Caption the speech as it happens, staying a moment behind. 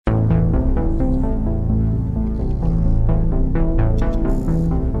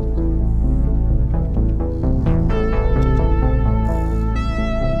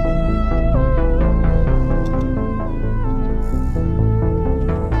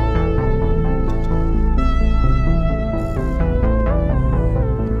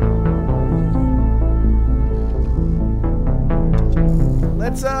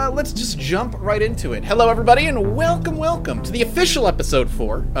just jump right into it. Hello, everybody, and welcome to the official episode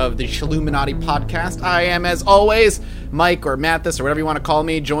 4 of the Shaluminati podcast. I am, as always, Mike or Mathis or whatever you want to call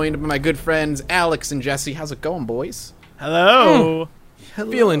me, joined by my good friends Alex and Jesse. How's it going, boys? Hello.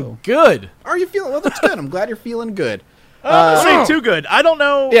 Hello. Feeling good. Are you feeling? Well, that's good. I'm glad you're feeling good. Say too good. I don't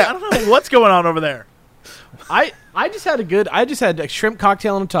know. Yeah. I don't know what's going on over there. I just had a shrimp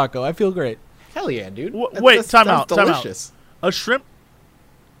cocktail and a taco. I feel great. Hell yeah, dude. Wait, time out. Delicious. A shrimp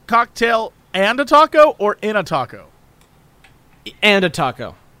cocktail and a taco, or in a taco? And a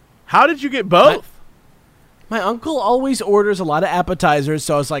taco. How did you get both? My uncle always orders a lot of appetizers,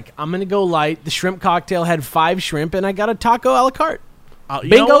 so I was like, I'm going to go light. The shrimp cocktail had 5 shrimp, and I got a taco a la carte.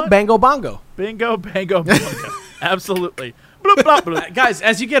 Bingo, bango, bongo. Bingo, bango, bongo. Absolutely. Bloop, bloop, bloop. Guys,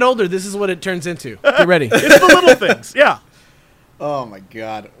 as you get older, this is what it turns into. Get ready. It's the little things. Yeah. Oh my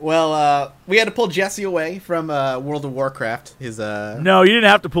god. Well, we had to pull Jesse away from World of Warcraft. No, you didn't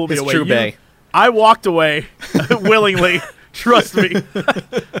have to pull me his away. true bay. I walked away willingly. Trust me.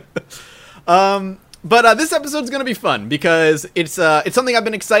 But this episode's gonna be fun because it's something I've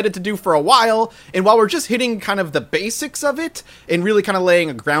been excited to do for a while, and while we're just hitting kind of the basics of it and really kind of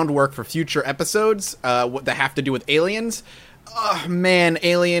laying a groundwork for future episodes that have to do with aliens, man,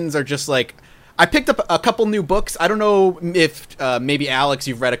 aliens are just like... I picked up a couple new books. I don't know if maybe Alex,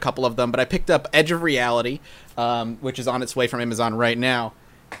 you've read a couple of them, but I picked up Edge of Reality, which is on its way from Amazon right now.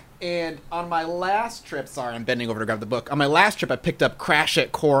 And on my last trip, sorry, I'm bending over to grab the book. On my last trip, I picked up Crash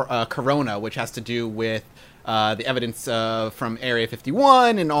at Corona, which has to do with the evidence from Area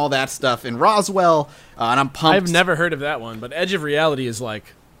 51 and all that stuff in Roswell. And I'm pumped. I've never heard of that one, but Edge of Reality is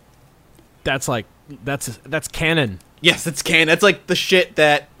that's canon. Yes, it's canon. It's like the shit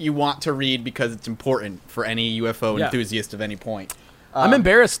that you want to read because it's important for any UFO enthusiast of any point. I'm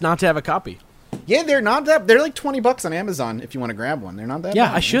embarrassed not to have a copy. Yeah, they're not that... They're like $20 on Amazon if you want to grab one. They're not that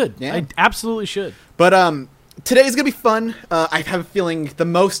bad. I should. Yeah. I absolutely should. But today's going to be fun. I have a feeling the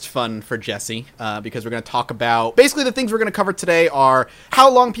most fun for Jesse because we're going to talk about... Basically, the things we're going to cover today are how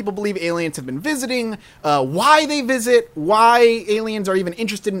long people believe aliens have been visiting, why they visit, why aliens are even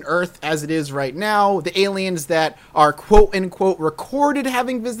interested in Earth as it is right now, the aliens that are quote-unquote recorded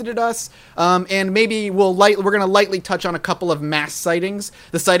having visited us, and maybe we're going to lightly touch on a couple of mass sightings,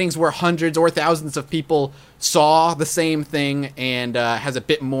 the sightings where hundreds or thousands of people saw the same thing and has a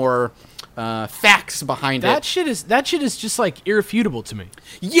bit more... facts behind that it. That shit is just like irrefutable to me.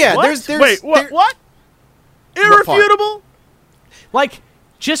 Yeah, What? Wait, what? Irrefutable? Like,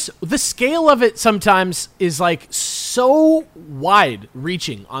 just the scale of it sometimes is like so wide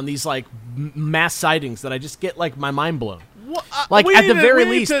reaching on these like mass sightings that I just get like my mind blown. Like we at the need very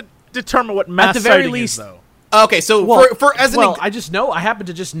we need least, to determine what mass at the very sighting least, is, though. Okay, so I just know. I happen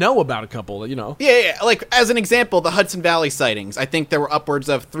to just know about a couple. Yeah, like as an example, the Hudson Valley sightings. I think there were upwards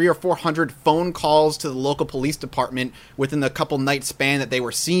of 300 or 400 phone calls to the local police department within the couple night span that they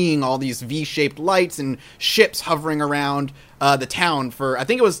were seeing all these V-shaped lights and ships hovering around the town for. I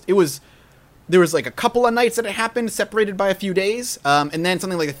think it was. There was like a couple of nights that it happened, separated by a few days, and then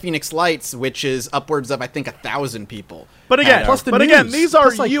something like the Phoenix Lights, which is upwards of I think 1,000 people. But again, these are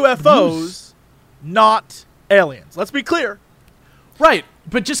like UFOs, news. Not aliens. Let's be clear. Right,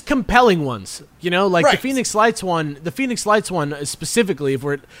 but just compelling ones. Like Right. the Phoenix Lights one. The Phoenix Lights one specifically. If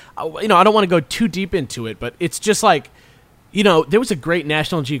we're, I don't want to go too deep into it, but it's just like, there was a great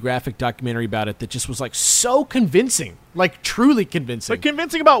National Geographic documentary about it that just was like so convincing, like truly convincing. But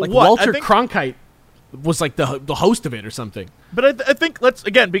convincing about like what? Walter Cronkite was like the host of it or something. But I think let's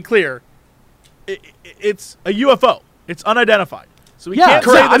again be clear. It's a UFO. It's unidentified. So we can't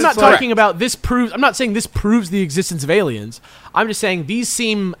say that I'm not it's talking about this proves. I'm not saying this proves the existence of aliens. I'm just saying these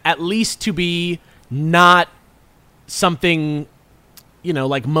seem at least to be not something,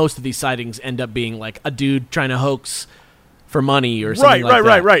 like most of these sightings end up being like a dude trying to hoax for money or something like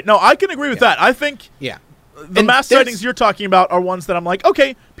that. Right. No, I can agree with that. I think the mass sightings you're talking about are ones that I'm like,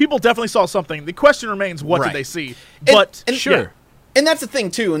 okay, people definitely saw something. The question remains, what did they see? But sure. Yeah. And that's the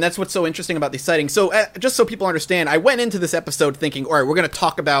thing, too, and that's what's so interesting about these sightings. So, just so people understand, I went into this episode thinking, all right, we're going to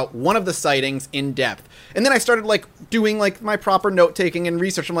talk about one of the sightings in depth. And then I started, doing, my proper note-taking and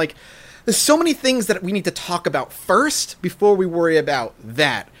research. I'm like, there's so many things that we need to talk about first before we worry about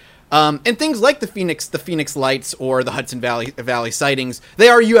that. And things like the Phoenix Lights or the Hudson Valley sightings, they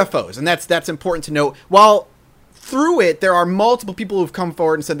are UFOs, and that's important to note. While through it, there are multiple people who've come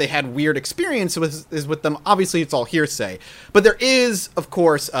forward and said they had weird experiences with them. Obviously, it's all hearsay. But there is, of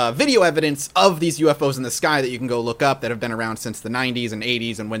course, video evidence of these UFOs in the sky that you can go look up that have been around since the 90s and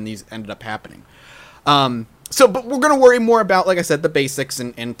 80s and when these ended up happening. But we're going to worry more about, like I said, the basics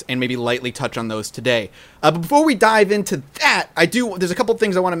and maybe lightly touch on those today. But before we dive into that, there's a couple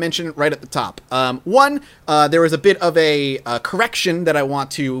things I want to mention right at the top. One, there was a bit of a correction that I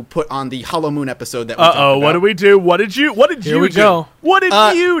want to put on the Hollow Moon episode that we talked about. What did we do? What did you do? What did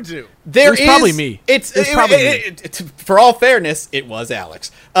you do? It was probably me. It's probably me. For all fairness, it was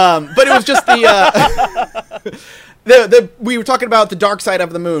Alex. But it was just we were talking about the dark side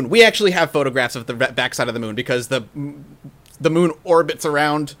of the moon. We actually have photographs of the backside of the moon because the moon orbits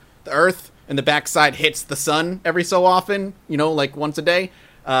around the Earth and the backside hits the sun every so often, like once a day.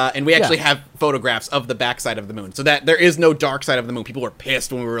 And we actually have photographs of the backside of the moon. So that there is no dark side of the moon. People were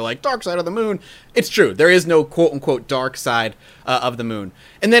pissed when we were like, dark side of the moon. It's true. There is no quote unquote dark side of the moon.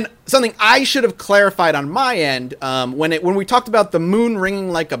 And then something I should have clarified on my end, when we talked about the moon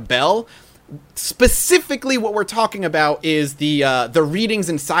ringing like a bell, specifically what we're talking about is the readings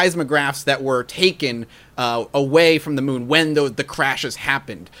and seismographs that were taken away from the moon when the crashes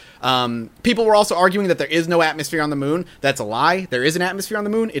happened. People were also arguing that there is no atmosphere on the moon. That's a lie. There is an atmosphere on the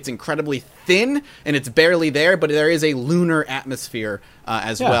moon. It's incredibly thin and it's barely there, but there is a lunar atmosphere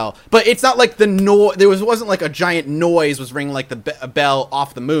as well. But it's not like wasn't like a giant noise was ringing like a bell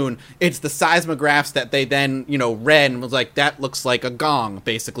off the moon. It's the seismographs that they then read and was like, that looks like a gong,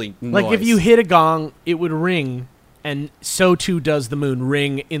 basically. Noise. Like if you hit a gong, it would ring, and so too does the moon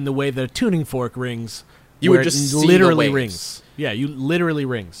ring in the way that a tuning fork rings. You would just literally rings. Yeah, you literally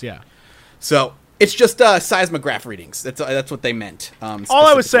rings. Yeah. So it's just seismograph readings. That's what they meant. All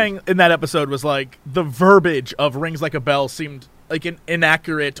I was saying in that episode was like the verbiage of rings like a bell seemed like an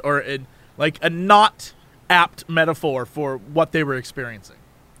inaccurate or like a not apt metaphor for what they were experiencing.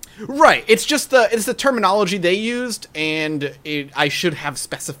 Right. It's just it's the terminology they used, and I should have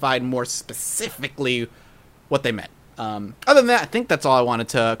specified more specifically what they meant. Other than that, I think that's all I wanted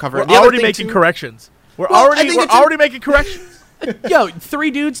to cover. We're already making corrections. We're already making corrections. Yo, 3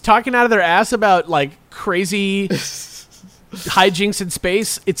 dudes talking out of their ass about like crazy hijinks in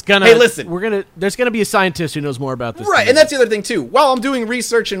space. It's gonna. Hey, listen. There's gonna be a scientist who knows more about this. Right, and that's the other thing too. While I'm doing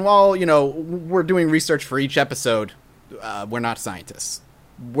research, and while we're doing research for each episode, we're not scientists.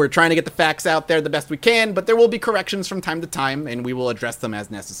 We're trying to get the facts out there the best we can, but there will be corrections from time to time, and we will address them as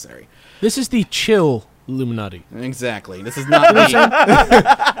necessary. This is the chill Illuminati. Exactly. This is not me.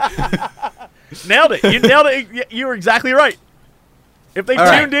 Nailed it. You nailed it. You were exactly right. If they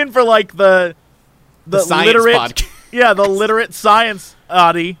tuned in for like the literate podcast. Yeah, the literate science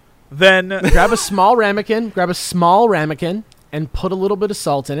Audi, then grab a small ramekin, and put a little bit of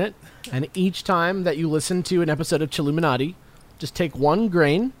salt in it. And each time that you listen to an episode of Chilluminati, just take 1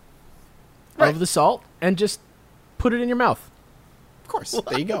 grain of the salt and just put it in your mouth. Of course.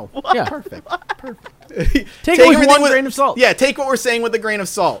 There you go. Yeah. Perfect. Take it with 1 grain of salt. Yeah, take what we're saying with a grain of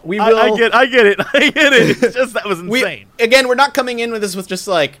salt. I get it. It's just that was insane. We're not coming in with this with just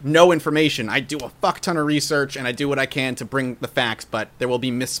like no information. I do a fuck ton of research and I do what I can to bring the facts, but there will be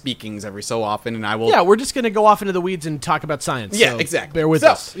misspeakings every so often, and I will. Yeah, we're just going to go off into the weeds and talk about science. Yeah, so exactly. Bear with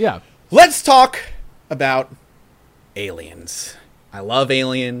us. Yeah. Let's talk about aliens. I love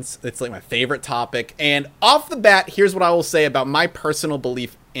aliens. It's like my favorite topic. And off the bat, here's what I will say about my personal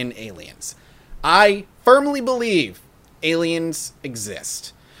belief in aliens. I firmly believe aliens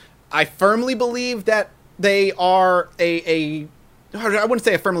exist. I firmly believe that they are I wouldn't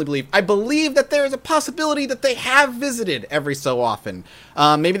say I firmly believe. I believe that there is a possibility that they have visited every so often.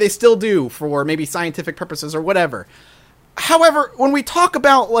 Maybe they still do for maybe scientific purposes or whatever. However, when we talk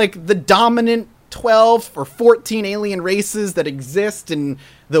about like the dominant 12 or 14 alien races that exist and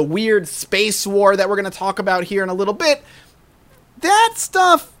the weird space war that we're going to talk about here in a little bit, that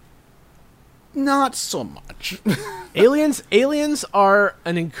stuff, not so much. Aliens are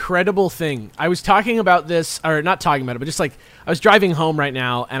an incredible thing. I was talking about this, or not talking about it, but just like I was driving home right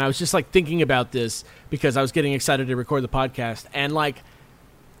now and I was just like thinking about this because I was getting excited to record the podcast, and like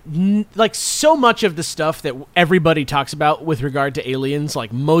so much of the stuff that everybody talks about with regard to aliens,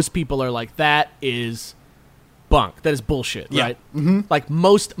 like most people are like, that is bunk. That is bullshit, right? Mm-hmm. Like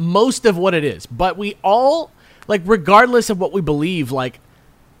most of what it is. But we all, like, regardless of what we believe, like,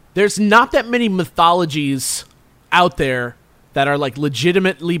 there's not that many mythologies out there that are like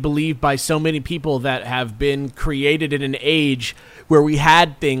legitimately believed by so many people that have been created in an age where we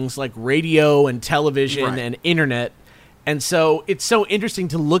had things like radio and television and internet. And so it's so interesting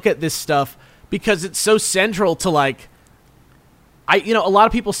to look at this stuff because it's so central to like, a lot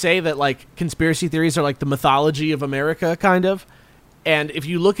of people say that like conspiracy theories are like the mythology of America kind of. And if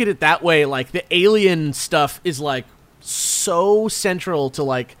you look at it that way, like the alien stuff is like so central to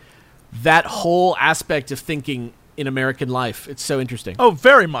like that whole aspect of thinking in American life. It's so interesting. Oh,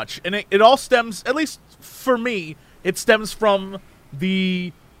 very much. And it all stems, at least for me, it stems from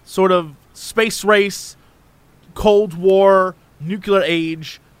the sort of space race, Cold War, nuclear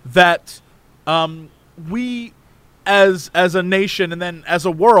age that we as a nation and then as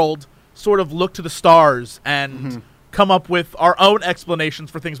a world sort of look to the stars and come up with our own explanations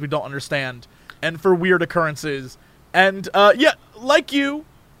for things we don't understand and for weird occurrences. And like you,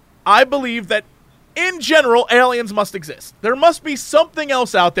 I believe that in general, aliens must exist. There must be something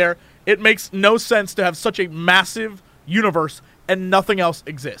else out there. It makes no sense to have such a massive universe and nothing else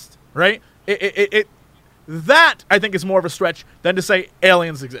exists, right? That, I think, is more of a stretch than to say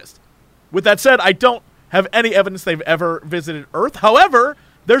aliens exist. With that said, I don't have any evidence they've ever visited Earth. However,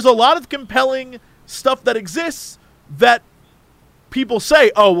 there's a lot of compelling stuff that exists that people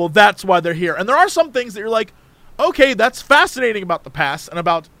say, oh, well, that's why they're here. And there are some things that you're like, okay, that's fascinating about the past and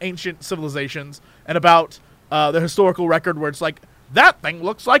about ancient civilizations and about the historical record where it's like, that thing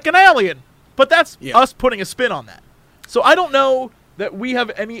looks like an alien. But that's us putting a spin on that. So I don't know that we have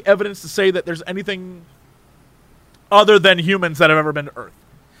any evidence to say that there's anything other than humans that have ever been to Earth.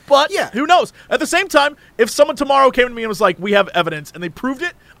 But who knows? At the same time, if someone tomorrow came to me and was like, we have evidence, and they proved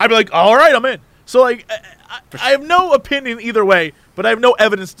it, I'd be like, all right, I'm in. So, like, I have no opinion either way, but I have no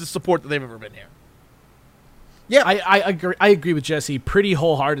evidence to support that they've ever been here. Yeah, I agree with Jesse pretty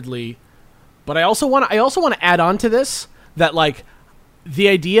wholeheartedly, but I also want to add on to this that, like, the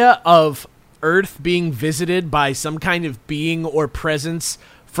idea of Earth being visited by some kind of being or presence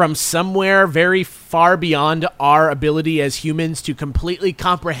from somewhere very far beyond our ability as humans to completely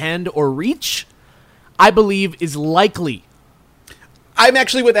comprehend or reach, I believe is likely. I'm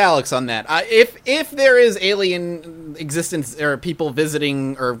actually with Alex on that. If there is alien existence or people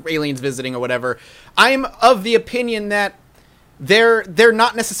visiting or aliens visiting or whatever, I'm of the opinion that they're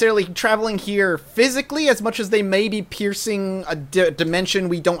not necessarily traveling here physically as much as they may be piercing a dimension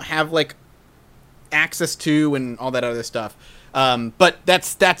we don't have like access to and all that other stuff. But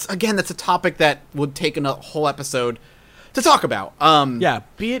that's a topic that would take a whole episode to talk about.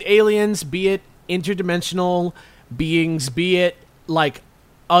 Be it aliens, be it interdimensional beings, be it like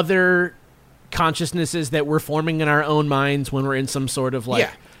other consciousnesses that we're forming in our own minds when we're in some sort of like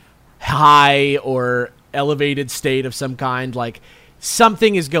high or elevated state of some kind, like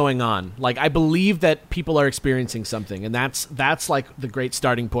something is going on. Like I believe that people are experiencing something, and that's like the great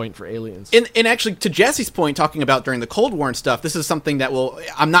starting point for aliens. And actually, to Jesse's point, talking about during the Cold War and stuff, this is something that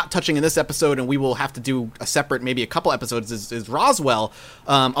I'm not touching in this episode, and we will have to do a separate, maybe a couple episodes, is Roswell.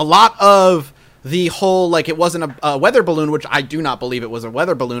 A lot of the whole, like, it wasn't a weather balloon, which I do not believe it was a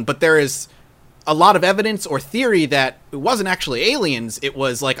weather balloon, but there is a lot of evidence or theory that it wasn't actually aliens. It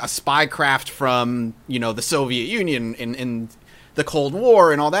was like a spy craft from, the Soviet Union in the Cold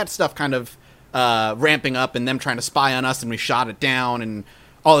War and all that stuff kind of ramping up and them trying to spy on us, and we shot it down and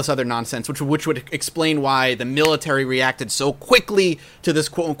all this other nonsense, which would explain why the military reacted so quickly to this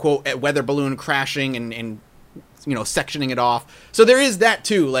quote-unquote weather balloon crashing and sectioning it off. So there is that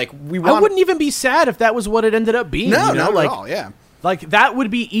too. Like I wouldn't even be sad if that was what it ended up being. No, not at all. Yeah. Like that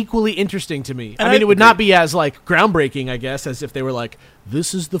would be equally interesting to me. I mean, it would not be as like groundbreaking, I guess, as if they were like,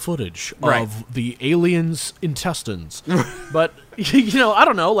 "This is the footage of the aliens' intestines." But I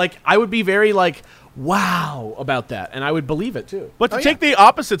don't know. Like, I would be very like, "Wow" about that, and I would believe it too. But to take the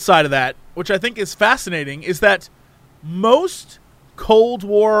opposite side of that, which I think is fascinating, is that most Cold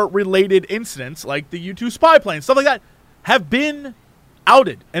War related incidents, like the U-2 spy plane, stuff like that, have been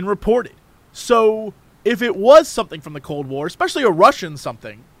outed and reported. So if it was something from the Cold War, especially a Russian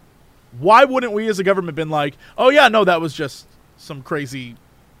something, why wouldn't we as a government been like, oh yeah, no, that was just some crazy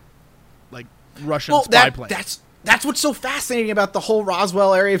like Russian spy plane? That's what's so fascinating about the whole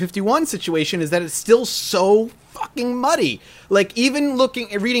Roswell Area 51 situation, is that it's still so fucking muddy. Like, even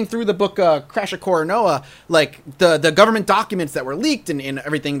reading through the book Crash at Coronado, like the government documents that were leaked and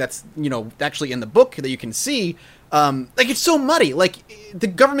everything that's actually in the book that you can see, like, it's so muddy. Like, the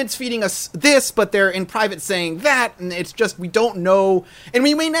government's feeding us this, but they're in private saying that, and it's just, we don't know, and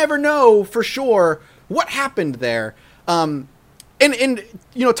we may never know for sure what happened there. And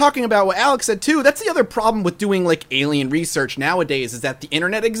talking about what Alex said too, that's the other problem with doing like alien research nowadays, is that the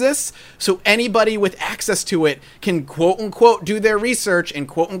internet exists, so anybody with access to it can quote unquote do their research and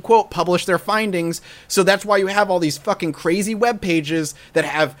quote unquote publish their findings. So that's why you have all these fucking crazy web pages that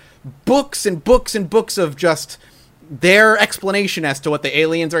have books and books and books of just their explanation as to what the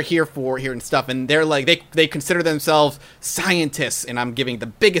aliens are here and stuff, and they're like, they consider themselves scientists, and I'm giving the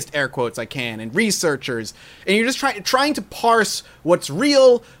biggest air quotes I can, and researchers, and you're just trying to parse what's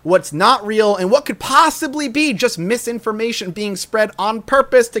real, what's not real, and what could possibly be just misinformation being spread on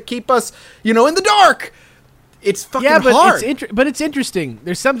purpose to keep us, in the dark. it's fucking Yeah, but hard. it's interesting.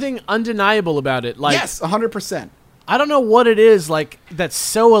 There's something undeniable about it. Like, yes, 100%. I don't know what it is like that's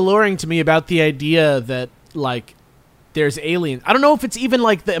so alluring to me about the idea that like there's aliens. I don't know if it's even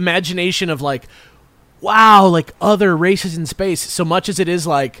like the imagination of like, wow, like other races in space, so much as it is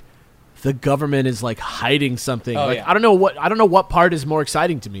like the government is like hiding something. Oh, like yeah. I don't know what part is more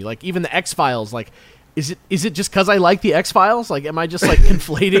exciting to me. Like even the X-Files, like is it just cuz I like the X-Files? Like am I just like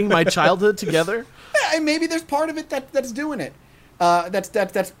conflating my childhood together? Yeah, and maybe there's part of it that's doing it. That's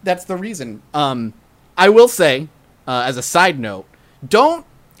the reason. I will say, as a side note, don't,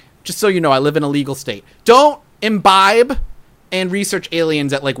 just so you know, I live in a legal state. Don't imbibe and research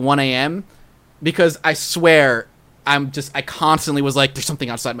aliens at like 1 a.m. because I swear I constantly was like, there's something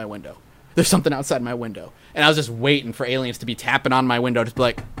outside my window. There's something outside my window. And I was just waiting for aliens to be tapping on my window, just be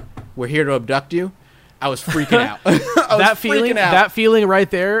like, we're here to abduct you. I was freaking out. That feeling right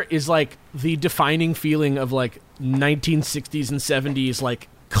there is like the defining feeling of like 1960s and 70s like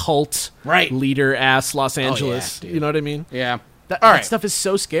cult leader ass Los Angeles. dude. You know what I mean? Yeah. That stuff is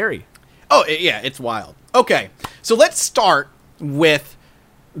so scary. Oh, yeah, it's wild. Okay, so let's start with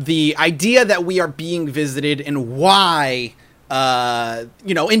the idea that we are being visited and why,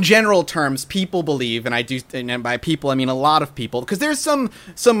 in general terms, people believe, and by people I mean a lot of people, because there's some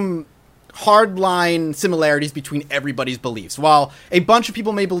hardline similarities between everybody's beliefs. While a bunch of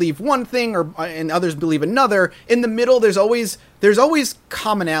people may believe one thing and others believe another, in the middle there's always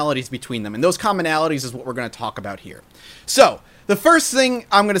commonalities between them, and those commonalities is what we're going to talk about here. So, the first thing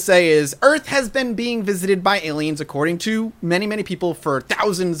I'm going to say is Earth has been being visited by aliens, according to many, many people, for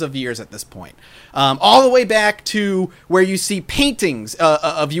thousands of years at this point. All the way back to where you see paintings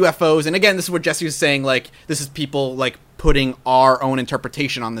of UFOs. And again, this is what Jesse was saying, like, this is people, like, putting our own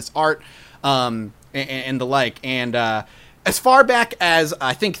interpretation on this art, and the like. And as far back as,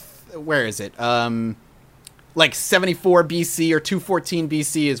 I think, where is it? Like 74 BC or 214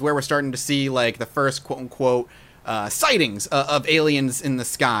 BC is where we're starting to see, like, the first quote-unquote sightings of aliens in the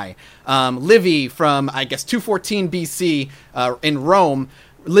sky. Livy from, I guess, 214 BC in Rome.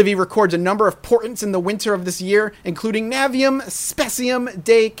 Livy records a number of portents in the winter of this year, including Navium Specium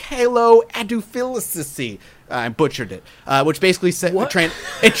de Calo Aduphilicisi. I butchered it, which basically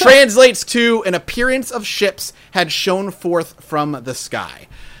it translates to an appearance of ships had shone forth from the sky.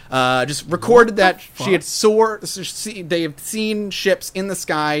 Just recorded that she had they have seen ships in the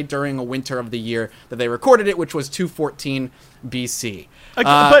sky during a winter of the year that they recorded it, which was 214 BC.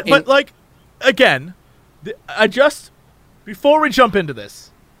 Before we jump into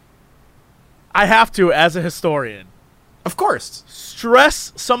this, I have to, as a historian, of course,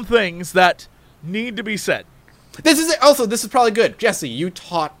 stress some things that need to be said. This is probably good. Jesse, you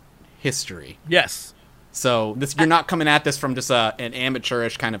taught history. Yes. So you're not coming at this from just an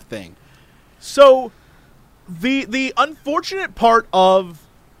amateurish kind of thing. So the unfortunate part of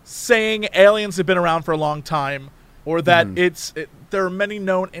saying aliens have been around for a long time, or that there are many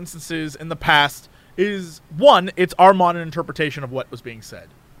known instances in the past, is one, it's our modern interpretation of what was being said.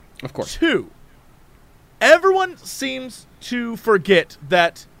 Of course. Two, everyone seems to forget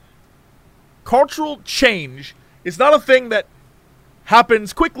that cultural change is not a thing that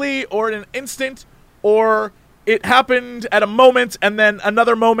happens quickly or in an instant, or it happened at a moment and then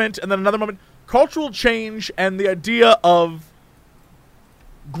another moment and then another moment. Cultural change and the idea of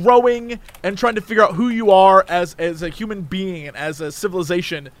growing and trying to figure out who you are as a human being and as a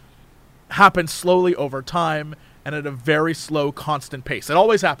civilization happens slowly over time and at a very slow, constant pace. It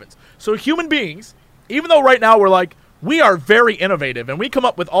always happens. So human beings, even though right now we're like, we are very innovative and we come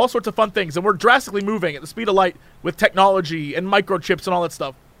up with all sorts of fun things and we're drastically moving at the speed of light with technology and microchips and all that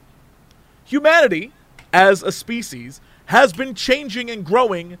stuff, humanity, as a species, has been changing and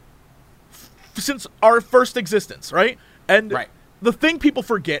growing since our first existence, right? And the thing people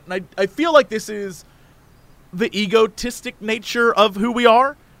forget, and I feel like this is the egotistic nature of who we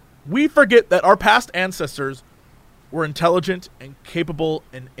are, we forget that our past ancestors were intelligent and capable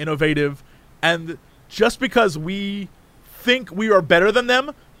and innovative, and just because we think we are better than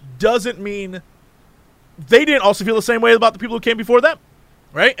them doesn't mean they didn't also feel the same way about the people who came before them,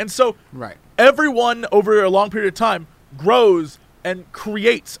 right? And so everyone over a long period of time grows and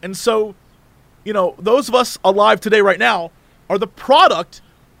creates. And so, those of us alive today right now are the product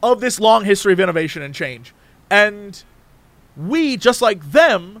of this long history of innovation and change. And we, just like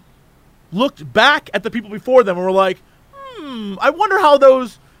them, looked back at the people before them and were like, I wonder how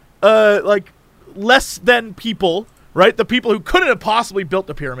those, less than people, right? The people who couldn't have possibly built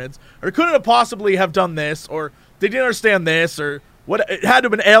the pyramids, or couldn't have possibly have done this, or they didn't understand this, or what, it had to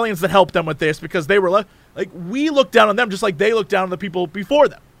have been aliens that helped them with this because they were we looked down on them just like they looked down on the people before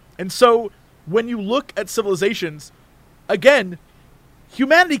them. And so when you look at civilizations, again,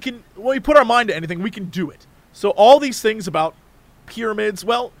 humanity can, when we put our mind to anything, we can do it. So all these things about pyramids,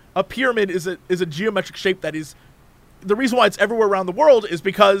 well, a pyramid is a geometric shape that is, the reason why it's everywhere around the world is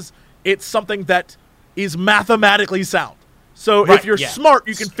because it's something that is mathematically sound. So if you're smart,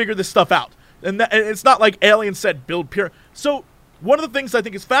 you can figure this stuff out. And it's not like aliens said, build pyramid. So one of the things I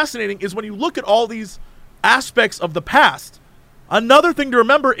think is fascinating is when you look at all these aspects of the past, another thing to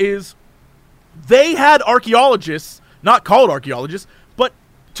remember is they had archaeologists, not called archaeologists, but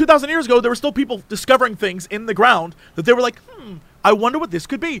 2,000 years ago, there were still people discovering things in the ground that they were like, I wonder what this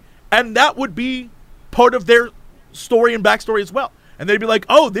could be. And that would be part of their story and backstory as well. And they'd be like,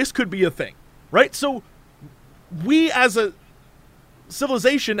 oh, this could be a thing, right? So we as a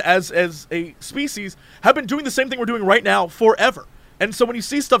civilization, as a species, have been doing the same thing we're doing right now forever. And so when you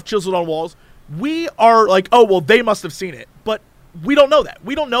see stuff chiseled on walls, we are like, oh, well, they must have seen it. But we don't know that.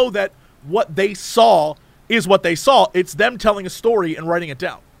 We don't know that what they saw is what they saw. It's them telling a story and writing it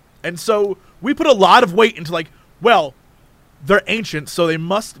down. And so we put a lot of weight into like, well, they're ancient, so they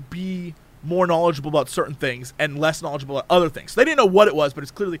must be more knowledgeable about certain things and less knowledgeable about other things. They didn't know what it was, but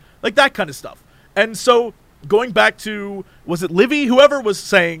it's clearly like that kind of stuff. And so going back to, was it Livy? Whoever was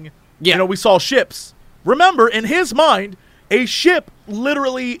saying, you know, we saw ships. Remember, in his mind, a ship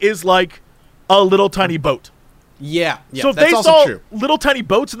literally is like a little tiny boat. Yeah, so if they saw little tiny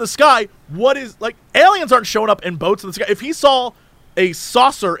boats in the sky, what is, like, aliens aren't showing up in boats in the sky. If he saw a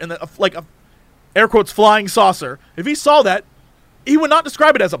saucer, in the, like a, air quotes, flying saucer, if he saw that, he would not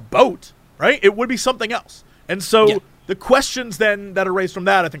describe it as a boat, right? It would be something else. And so the questions then that are raised from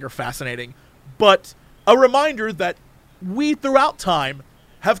that, I think, are fascinating. But a reminder that we, throughout time,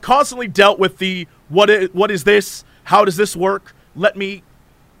 have constantly dealt with the, what is this? How does this work? Let me,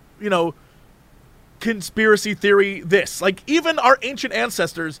 you know, conspiracy theory this. Like, even our ancient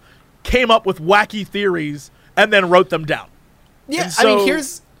ancestors came up with wacky theories and then wrote them down. Yeah, so, I mean,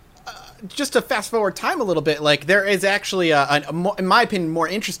 here's just to fast forward time a little bit. Like, there is actually in my opinion, more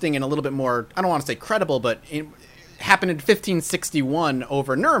interesting and a little bit more, I don't want to say credible, but happened in 1561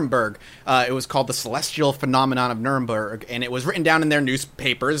 over Nuremberg. It was called the Celestial Phenomenon of Nuremberg, and it was written down in their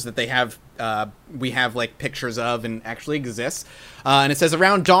newspapers that they have, we have like pictures of and actually exists. And it says,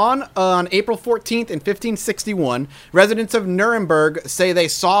 around dawn on April 14th in 1561, residents of Nuremberg say they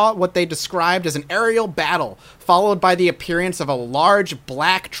saw what they described as an aerial battle, followed by the appearance of a large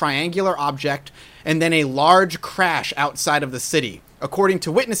black triangular object and then a large crash outside of the city. According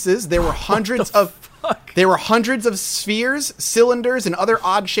to witnesses, there were hundreds of spheres, cylinders, and other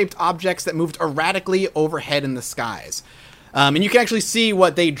odd-shaped objects that moved erratically overhead in the skies. And you can actually see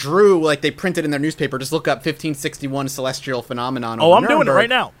what they drew, like they printed in their newspaper. Just look up 1561 Celestial Phenomenon. Oh, I'm doing it right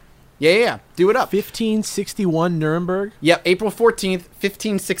now. Yeah. Do it up. 1561 Nuremberg? Yep, April 14th,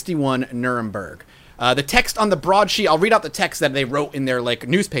 1561 Nuremberg. The text on the broadsheet, I'll read out the text that they wrote in their like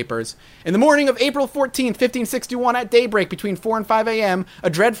newspapers. In the morning of April 14th, 1561 at daybreak between 4 and 5 a.m., a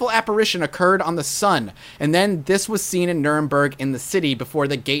dreadful apparition occurred on the sun. And then this was seen in Nuremberg, in the city, before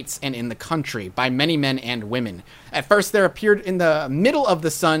the gates and in the country, by many men and women. At first there appeared in the middle of the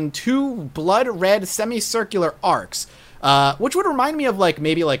sun 2 blood-red semicircular arcs, which would remind me of like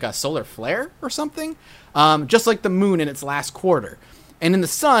maybe like a solar flare or something, just like the moon in its last quarter. And in the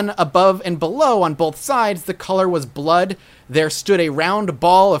sun, above and below on both sides, the color was blood. There stood a round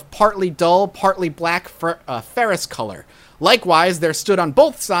ball of partly dull, partly black ferrous color. Likewise, there stood on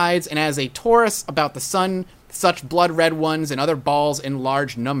both sides, and as a torus about the sun, such blood-red ones and other balls in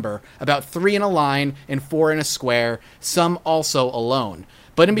large number, about 3 in a line and 4 in a square, some also alone.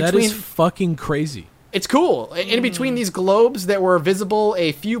 But in between... That is fucking crazy. It's cool. In between these globes, there were visible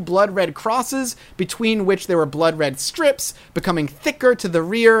a few blood-red crosses, between which there were blood-red strips, becoming thicker to the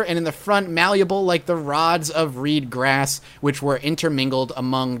rear, and in the front malleable like the rods of reed grass, which were intermingled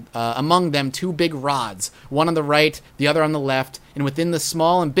among them 2 big rods, one on the right, the other on the left, and within the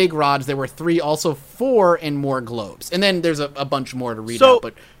small and big rods there were 3, also 4 and more globes. And then there's a bunch more to read out.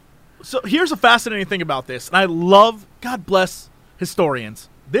 But so here's a fascinating thing about this, and I love, God bless historians.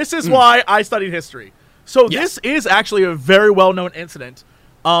 This is why I studied history. So this is actually a very well-known incident.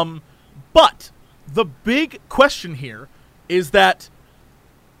 But the big question here is that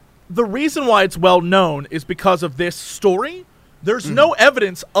the reason why it's well-known is because of this story. There's no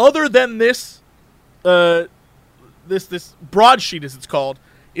evidence other than this this broadsheet, as it's called,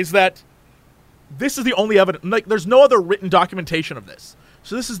 is that this is the only evidence. Like, there's no other written documentation of this.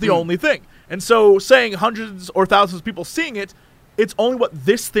 So this is the only thing. And so saying hundreds or thousands of people seeing it, it's only what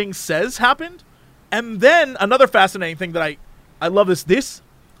this thing says happened. And then another fascinating thing that I love is this.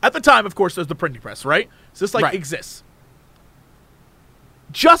 At the time, of course, there's the printing press, right? So this exists.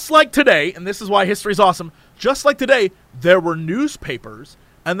 just like today, and this is why history is awesome, just like today, there were newspapers,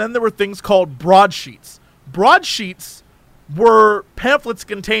 and then there were things called broadsheets. Broadsheets were pamphlets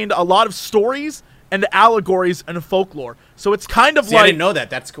contained a lot of stories and allegories and folklore. So it's kind of I didn't know that.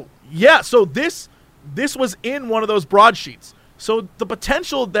 That's cool. Yeah, so this was in one of those broadsheets. So the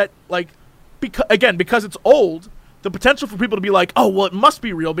potential that, like, because it's old, the potential for people to be like, oh, well, it must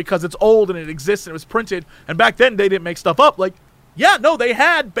be real because it's old and it exists and it was printed, and back then they didn't make stuff up. Like, yeah, no, they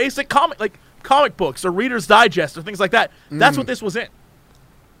had basic comic books or Reader's Digest or things like that. That's what this was in.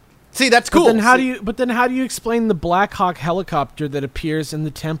 See, that's cool. But then how do you explain the Black Hawk helicopter that appears in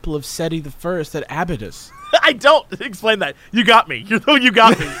the Temple of Seti the First at Abydos? I don't explain that. You got me. You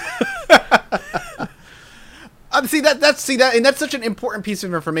got me. See that, and that's such an important piece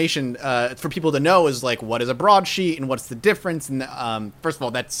of information for people to know is like, what is a broadsheet and what's the difference? And first of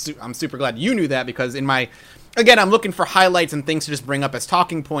all, I'm super glad you knew that, because I'm looking for highlights and things to just bring up as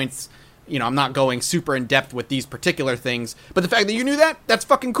talking points. You know, I'm not going super in depth with these particular things, but the fact that you knew that's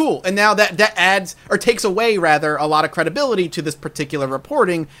fucking cool. And now that adds, or takes away rather, a lot of credibility to this particular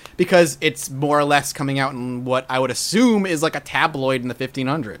reporting, because it's more or less coming out in what I would assume is like a tabloid in the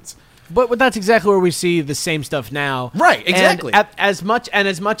 1500s. But that's exactly where we see the same stuff now. Right, exactly. And as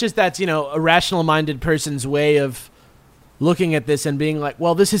much as that's, you know, a rational-minded person's way of looking at this and being like,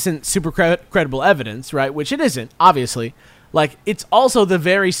 well, this isn't super credible evidence, right? Which it isn't, obviously. Like, it's also the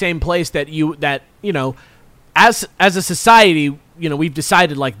very same place that you know, as a society, you know, we've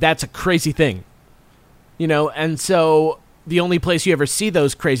decided, like, that's a crazy thing. You know, and so the only place you ever see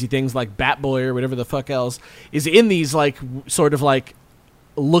those crazy things, like Bat Boy or whatever the fuck else, is in these, like, sort of, like,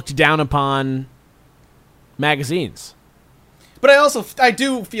 looked down upon magazines. But I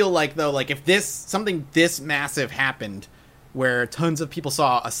do feel like, though, like, if something this massive happened where tons of people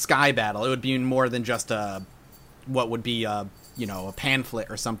saw a sky battle, it would be more than just what would be a pamphlet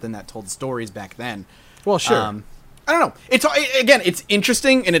or something that told stories back then. Well, sure. I don't know. It's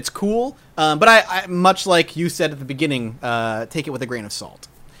interesting and it's cool, but I much like you said at the beginning, take it with a grain of salt.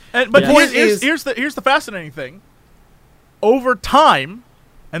 But here's the fascinating thing. Over time,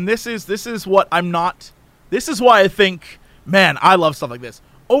 and this is why I think, man, I love stuff like this.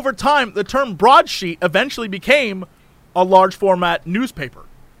 Over time, the term broadsheet eventually became a large format newspaper,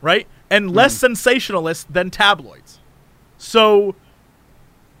 right? And less sensationalist than tabloids. So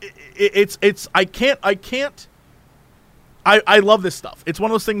I love this stuff. It's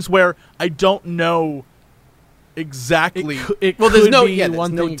one of those things where I don't know exactly. It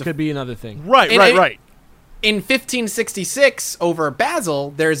could be another thing. Right. In 1566, over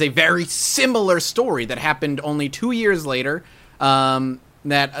Basel, there's a very similar story that happened only 2 years later.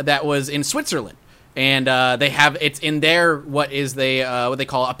 That was in Switzerland. And it's in there what they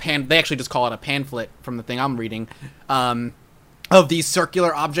call they actually just call it a pamphlet from the thing I'm reading, of these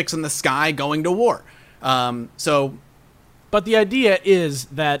circular objects in the sky going to war. But the idea is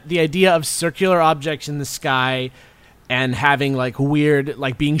that the idea of circular objects in the sky and having like weird,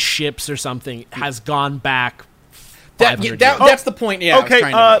 like being ships or something, has gone back 500 years. That's the point. Yeah.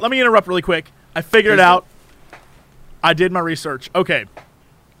 Okay. Let me interrupt really quick. I figured it out. I did my research. Okay.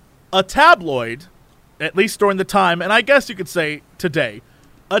 A tabloid, at least during the time, and I guess you could say today,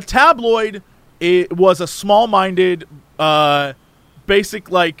 a tabloid was a small-minded,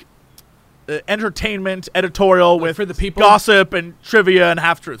 basic, like, entertainment editorial with for the people? Gossip and trivia and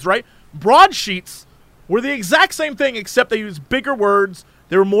half-truths, right? Broadsheets were the exact same thing, except they used bigger words,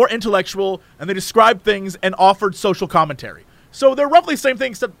 they were more intellectual, and they described things and offered social commentary. So they're roughly the same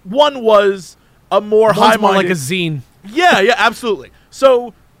thing, except one was a more high-minded... more like a zine. Yeah, absolutely.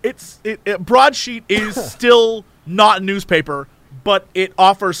 So... broadsheet is still not a newspaper, but it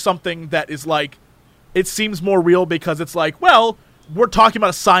offers something that is like, it seems more real because it's like, well, we're talking about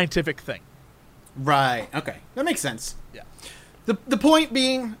a scientific thing. Right. Okay. That makes sense. Yeah. The point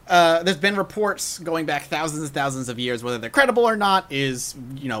being, there's been reports going back thousands and thousands of years, whether they're credible or not is,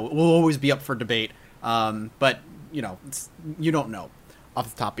 will always be up for debate. But, you don't know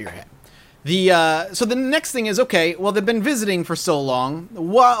off the top of your head. So the next thing is, okay, well, they've been visiting for so long.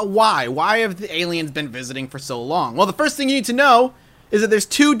 Why? Why have the aliens been visiting for so long? Well, the first thing you need to know is that there's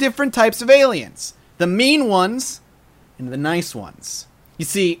two different types of aliens. The mean ones and the nice ones. You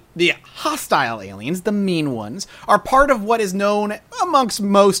see, the hostile aliens, the mean ones, are part of what is known amongst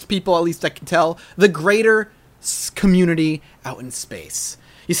most people, at least I can tell, the greater community out in space.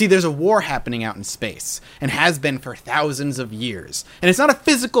 You see, there's a war happening out in space, and has been for thousands of years. And it's not a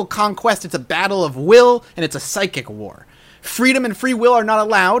physical conquest, it's a battle of will, and it's a psychic war. Freedom and free will are not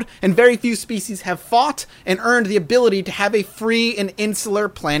allowed, and very few species have fought and earned the ability to have a free and insular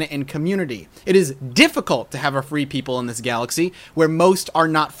planet and community. It is difficult to have a free people in this galaxy, where most are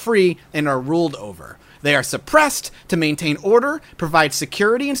not free and are ruled over. They are suppressed to maintain order, provide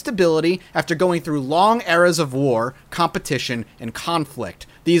security and stability after going through long eras of war, competition, and conflict.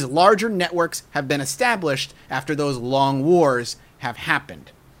 These larger networks have been established after those long wars have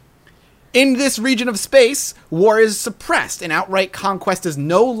happened. In this region of space, war is suppressed and outright conquest is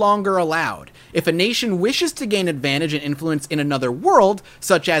no longer allowed. If a nation wishes to gain advantage and influence in another world,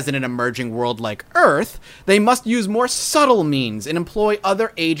 such as in an emerging world like Earth, they must use more subtle means and employ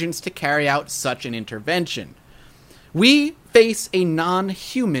other agents to carry out such an intervention. We face a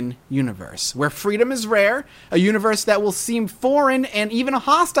non-human universe, where freedom is rare, a universe that will seem foreign and even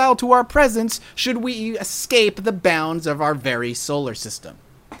hostile to our presence should we escape the bounds of our very solar system.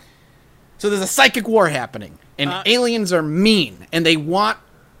 So there's a psychic war happening, and aliens are mean, and they want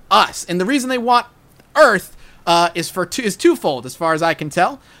us. And the reason they want Earth is twofold, as far as I can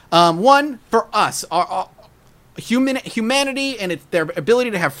tell. One, for us, our humanity and their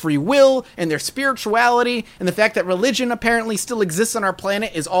ability to have free will and their spirituality, and the fact that religion apparently still exists on our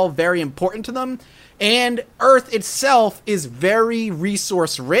planet is all very important to them. And Earth itself is very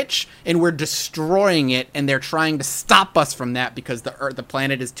resource rich, and we're destroying it, and they're trying to stop us from that because the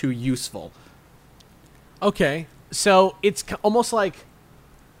planet is too useful. Okay, so it's almost like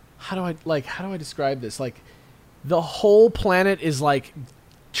how do I describe this? Like the whole planet is like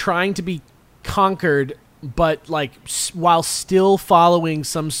trying to be conquered, but like while still following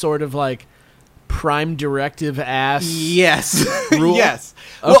some sort of like prime directive ass yes rule. Yes.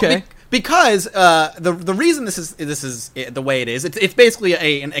 Okay. Well, because the reason this is the way it is, it's basically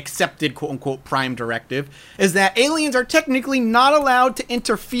an accepted quote unquote prime directive, is that aliens are technically not allowed to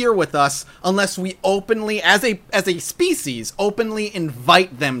interfere with us unless we openly, as a species, openly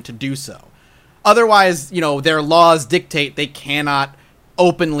invite them to do so. Otherwise, their laws dictate they cannot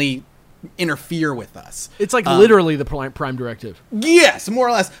openly interfere with us. It's like literally the prime directive. Yes, more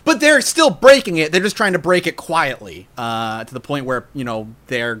or less. But they're still breaking it. They're just trying to break it quietly to the point where,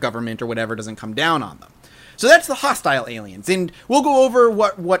 their government or whatever doesn't come down on them. So that's the hostile aliens. And we'll go over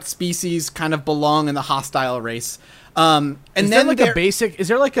what species kind of belong in the hostile race. And is then there like a basic? Is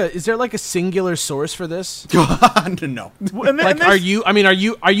there like a singular source for this? No. Like, are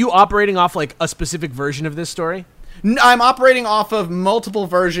you operating off like a specific version of this story? I'm operating off of multiple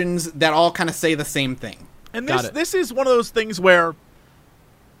versions that all kind of say the same thing. And this is one of those things where,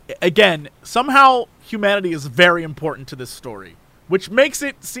 again, somehow humanity is very important to this story, which makes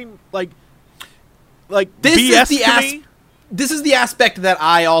it seem like this BS is the to me. This is the aspect that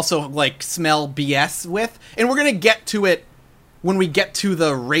I also smell BS with, and we're gonna get to it when we get to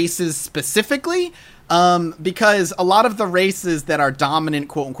the races specifically. Because a lot of the races that are dominant,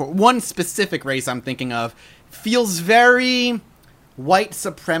 quote unquote, one specific race I'm thinking of feels very white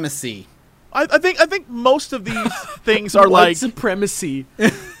supremacy. I think most of these things are white like supremacy.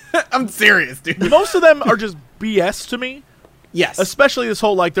 I'm serious, dude. Most of them are just BS to me. Yes. Especially this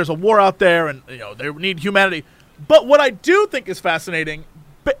whole there's a war out there and they need humanity. But what I do think is fascinating,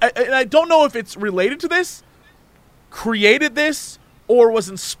 and I don't know if it's related to this, created this, or was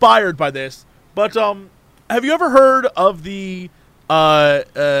inspired by this, but have you ever heard of the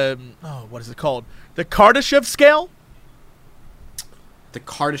what is it called? The Kardashev scale? The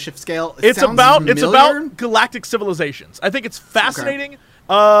Kardashev scale? It's about galactic civilizations. I think it's fascinating.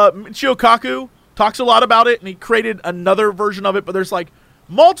 Okay. Michio Kaku talks a lot about it, and he created another version of it, but there's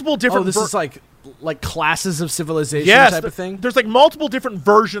multiple different this is like classes of civilization type of thing? There's multiple different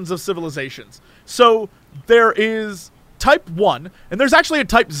versions of civilizations. So there is type 1, and there's actually a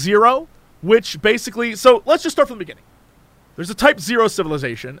type 0, which basically... So let's just start from the beginning. There's a type 0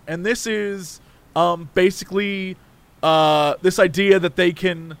 civilization, and this is basically this idea that they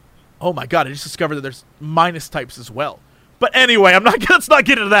can... Oh my god, I just discovered that there's minus types as well. But anyway, let's not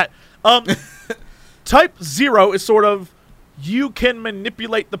get into that. Type 0 is sort of, you can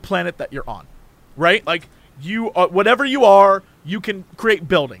manipulate the planet that you're on, right? Whatever you are, you can create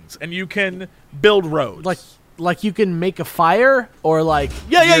buildings, and you can build roads. Like you can make a fire, or like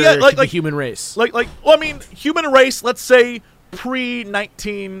the human race. Human race. Let's say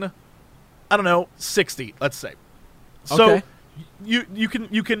pre-19, 60. Let's say. So okay. you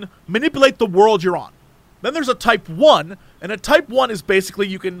can manipulate the world you're on. Then there's a type 1, and a type 1 is basically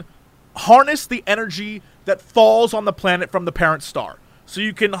you can harness the energy that falls on the planet from the parent star. So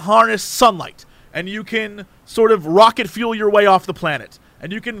you can harness sunlight, and you can sort of rocket fuel your way off the planet,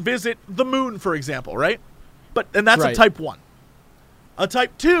 and you can visit the moon, for example, right? And that's right. A type 1. A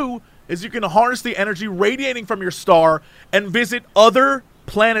type 2 is you can harness the energy radiating from your star and visit other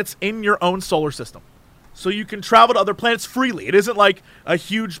planets in your own solar system. So you can travel to other planets freely. It isn't like a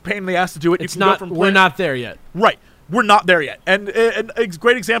huge pain in the ass to do it. It's you can not. go from We're planet- not there yet. Right. We're not there yet. And a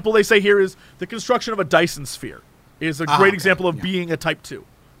great example they say here is the construction of a Dyson sphere is a great okay. example of Yeah. being a Type 2.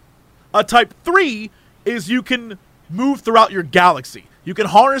 A Type 3 is you can move throughout your galaxy. You can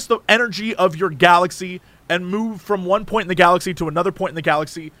harness the energy of your galaxy and move from one point in the galaxy to another point in the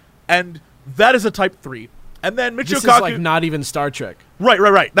galaxy, and that is a Type 3. And then Michio This is Kaku... like not even Star Trek.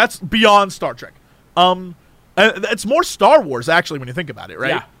 Right. That's beyond Star Trek. It's more Star Wars, actually, when you think about it,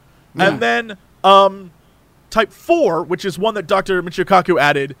 right? Yeah. And then Type 4, which is one that Dr. Michio Kaku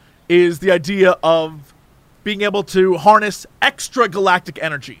added, is the idea of being able to harness extragalactic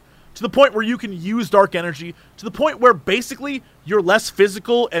energy to the point where you can use dark energy, to the point where basically you're less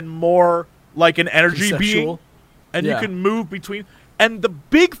physical and more like an energy being, Conceptual. and Yeah. you can move between. And the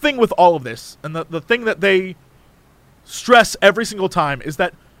big thing with all of this, and the thing that they stress every single time, is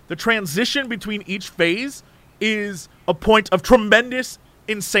that the transition between each phase is a point of tremendous,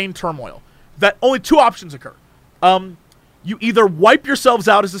 insane turmoil. That only two options occur. You either wipe yourselves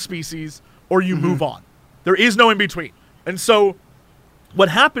out as a species, or you move on. There is no in between. And so what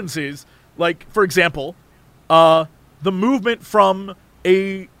happens is, like, for example, the movement from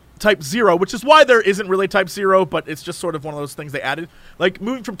a Type 0, which is why there isn't really Type 0, but it's just sort of one of those things they added. Like,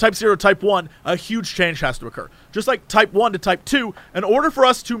 moving from Type 0 to Type 1, a huge change has to occur. Just like Type 1 to Type 2, in order for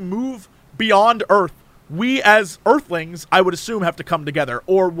us to move beyond Earth, we as Earthlings, I would assume, have to come together,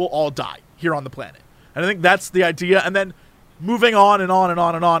 or we'll all die here on the planet. And I think that's the idea. And then moving on and on and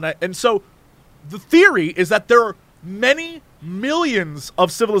on and on. And so the theory is that there are many millions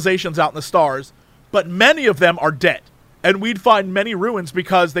of civilizations out in the stars, but many of them are dead. And we'd find many ruins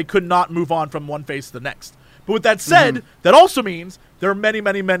because they could not move on from one phase to the next. But with that said, that also means there are many,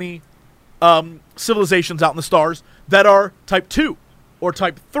 many, many civilizations out in the stars that are Type 2 or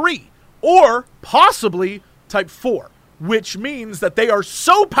Type 3 or possibly Type 4, which means that they are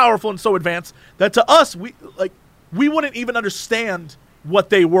so powerful and so advanced that to us, we wouldn't even understand what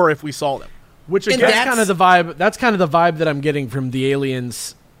they were if we saw them. Which again, That's kind of the vibe. That's kind of the vibe that I'm getting from the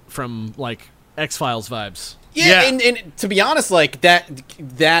aliens from like X-Files vibes. Yeah, Yeah. and to be honest, like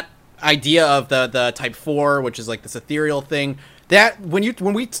that idea of the Type 4, which is like this ethereal thing, that when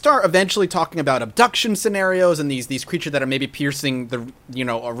we start eventually talking about abduction scenarios and these creatures that are maybe piercing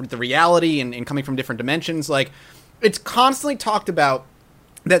the reality and coming from different dimensions, like it's constantly talked about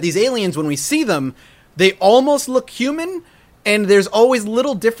that these aliens, when we see them, they almost look human. And there's always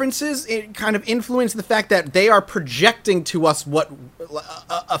little differences. It kind of influence the fact that they are projecting to us what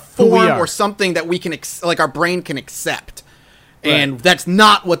a form or something that we can like our brain can accept. Right. And that's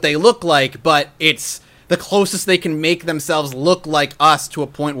not what they look like, but it's the closest they can make themselves look like us to a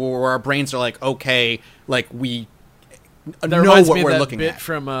point where our brains are like, okay, like we That know reminds what me of we're that looking bit at.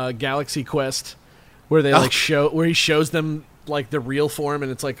 from Galaxy Quest, where they where he shows them like the real form,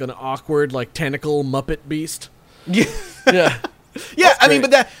 and it's like an awkward like tentacle Muppet beast. Yeah. Yeah. Yeah, I mean,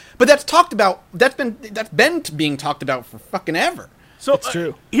 great. but that's talked about. That's been being talked about for fucking ever. So It's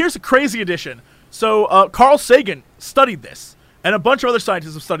true. Here's a crazy addition. So Carl Sagan studied this, and a bunch of other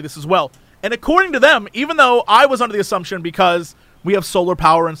scientists have studied this as well. And according to them, even though I was under the assumption because we have solar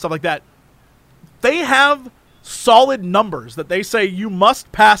power and stuff like that, they have solid numbers that they say you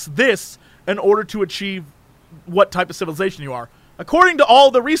must pass this in order to achieve what type of civilization you are. According to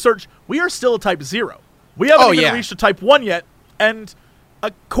all the research, we are still a Type 0. We haven't even reached a Type 1 yet. And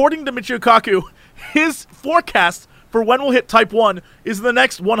according to Michio Kaku, his forecast for when we'll hit Type 1 is in the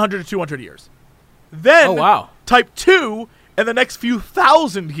next 100 to 200 years. Then Oh, wow. Type 2 in the next few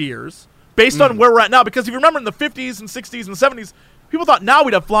thousand years, based on where we're at now. Because if you remember in the 50s and 60s and 70s, people thought now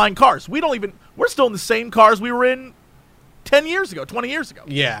we'd have flying cars. We're still in the same cars we were in 10 years ago, 20 years ago.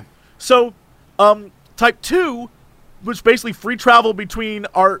 Yeah. So, Type 2, which basically free travel between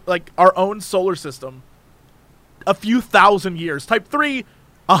our own solar system, a few thousand years. Type 3,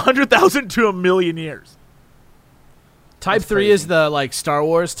 100,000 to 1,000,000 years. Type That's 3 crazy. is the like Star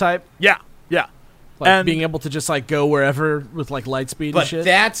Wars type, Yeah. like And- being able to just like go wherever with like light speed and But shit.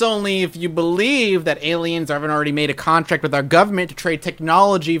 that's only if you believe that aliens haven't already made a contract with our government to trade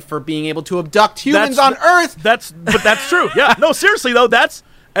technology for being able to abduct humans on Earth. But that's true. Yeah. No, seriously though,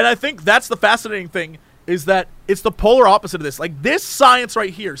 and I think that's the fascinating thing is that it's the polar opposite of this. Like this science right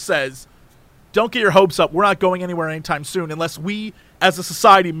here says, don't get your hopes up. We're not going anywhere anytime soon unless we as a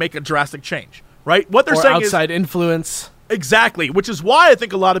society make a drastic change. Right? What they're or saying outside influence. Exactly, which is why I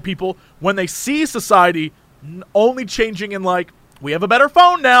think a lot of people, when they see society only changing in like, we have a better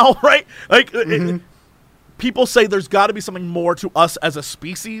phone now, right? Like, people say there's got to be something more to us as a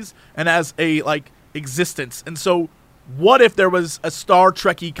species and as a like existence. And so what if there was a Star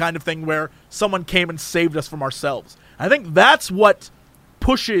Trek-y kind of thing where someone came and saved us from ourselves? I think that's what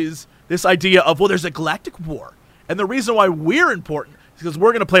pushes this idea of, well, there's a galactic war. And the reason why we're important is because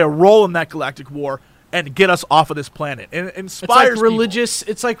we're going to play a role in that galactic war and get us off of this planet. And it inspires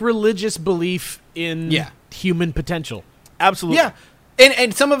It's like religious belief in human potential. Absolutely. Yeah.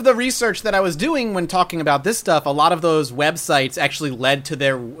 And some of the research that I was doing when talking about this stuff, a lot of those websites actually led to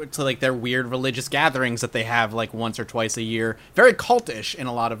their weird religious gatherings that they have like once or twice a year. Very cultish in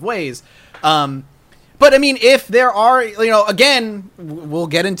a lot of ways. But I mean, if there are, again, we'll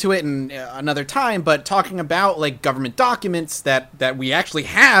get into it in another time, but talking about like government documents that we actually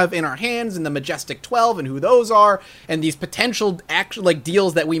have in our hands in the Majestic 12 and who those are, and these potential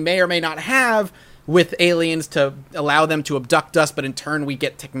deals that we may or may not have with aliens to allow them to abduct us, but in turn we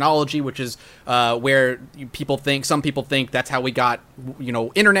get technology, which is where some people think that's how we got,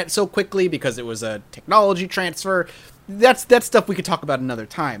 internet so quickly because it was a technology transfer. That's stuff we could talk about another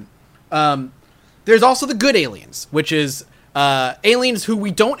time. There's also the good aliens, which is aliens who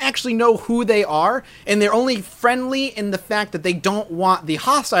we don't actually know who they are, and they're only friendly in the fact that they don't want the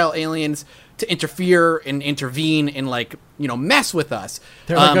hostile aliens to interfere and intervene and mess with us.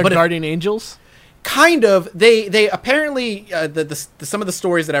 They're like our guardian angels. Kind of. They apparently some of the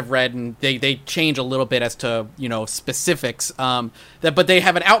stories that I've read, and they change a little bit as to specifics. But they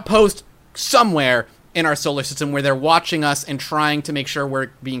have an outpost somewhere in our solar system where they're watching us and trying to make sure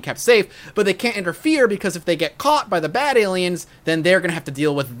we're being kept safe. But they can't interfere because if they get caught by the bad aliens, then they're gonna have to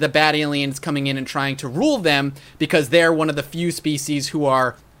deal with the bad aliens coming in and trying to rule them because they're one of the few species who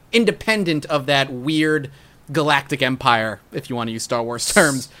are independent of that weird galactic empire, if you want to use Star Wars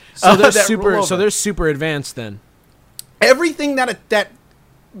terms. So they're super advanced then. Everything that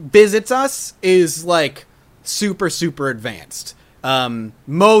visits us is like super advanced.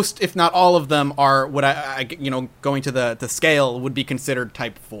 Most, if not all of them, are what I going to the scale would be considered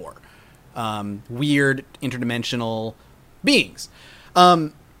Type 4. Weird interdimensional beings.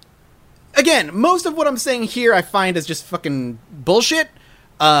 Again, most of what I'm saying here I find is just fucking bullshit.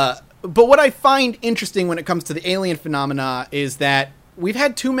 But what I find interesting when it comes to the alien phenomena is that we've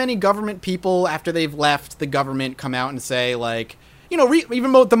had too many government people after they've left the government come out and say, like,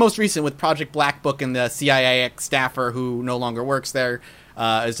 even the most recent with Project Black Book and the CIA staffer who no longer works there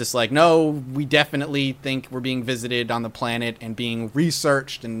is just like, no, we definitely think we're being visited on the planet and being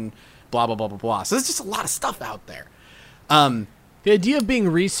researched and blah, blah, blah, blah, blah. So there's just a lot of stuff out there. The idea of being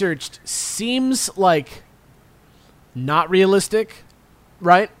researched seems like not realistic,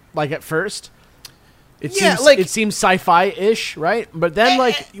 right? Like at first, it seems sci-fi-ish, right? But then,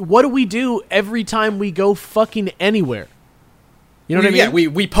 what do we do every time we go fucking anywhere? You know what I mean? Yeah,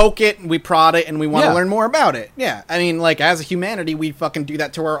 we poke it, we prod it, and we want to learn more about it. Yeah, I mean, as a humanity, we fucking do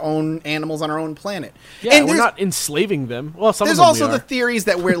that to our own animals on our own planet. Yeah, and we're not enslaving them. Well, some of them there's also the theories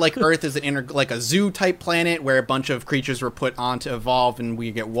that we're Earth is a zoo-type planet where a bunch of creatures were put on to evolve, and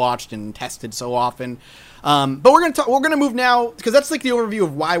we get watched and tested so often. But we're gonna move now because that's like the overview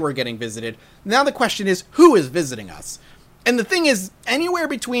of why we're getting visited. Now the question is, who is visiting us? And the thing is, anywhere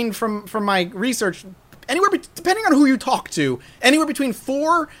between from my research, depending on who you talk to, anywhere between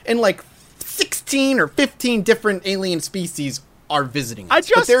 4 and 16 or 15 different alien species are visiting us.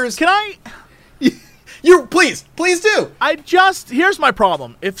 You please do. Here's my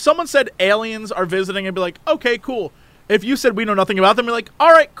problem. If someone said aliens are visiting, I'd be like, okay, cool. If you said we know nothing about them, you're like,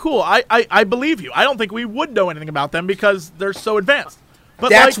 all right, cool. I believe you. I don't think we would know anything about them because they're so advanced. But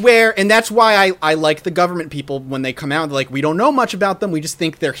that's why I like the government people when they come out. They're like, we don't know much about them. We just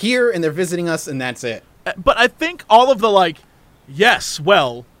think they're here and they're visiting us, and that's it. But I think all of the yes,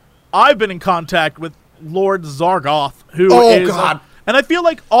 well, I've been in contact with Lord Zargoth, who is... Oh, God. And I feel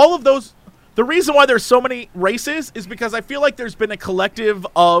like all of those... The reason why there's so many races is because I feel like there's been a collective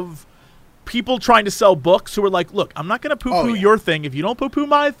of people trying to sell books who are like, look, I'm not going to poo-poo your thing if you don't poo-poo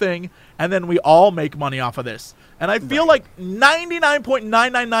my thing, and then we all make money off of this. And I feel like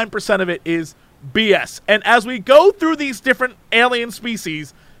 99.999% of it is BS. And as we go through these different alien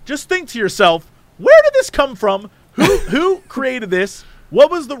species, just think to yourself, where did this come from? Who created this? What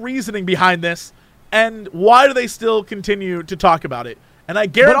was the reasoning behind this? And why do they still continue to talk about it? And I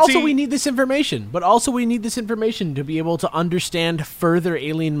guarantee... But also we need this information. To be able to understand further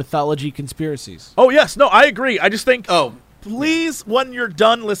alien mythology conspiracies. Oh, yes. No, I agree. I just think, please, when you're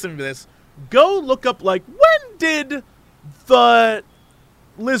done listening to this, go look up, when did the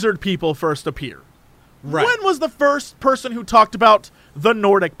lizard people first appear? Right. When was the first person who talked about the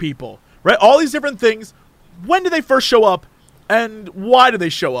Nordic people? Right? All these different things. When did they first show up? And why do they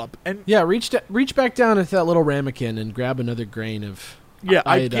show up? And Yeah, reach back down into that little ramekin and grab another grain of yeah,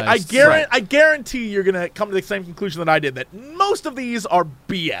 iodized I guarantee you're going to come to the same conclusion that I did, that most of these are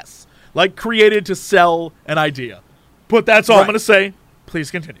BS, like created to sell an idea. But that's all I'm going to say.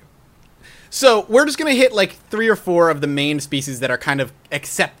 Please continue. So we're just going to hit like 3 or 4 of the main species that are kind of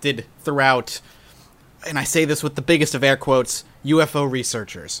accepted throughout, and I say this with the biggest of air quotes, UFO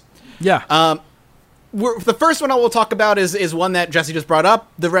researchers. Yeah. The first one I will talk about is one that Jesse just brought up,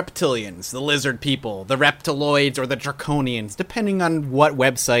 the reptilians, the lizard people, the reptiloids, or the draconians, depending on what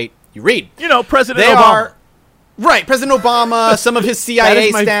website you read. You know, President They Obama. are... Right, President Obama, some of his CIA that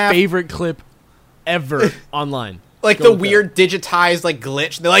is my staff. favorite clip ever online. Like Go the with that. weird digitized like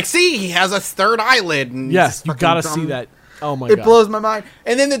glitch. They're like, see, he has a third eyelid. And Yes, he's you fucking gotta dumb. see that. Oh my It god. blows my mind.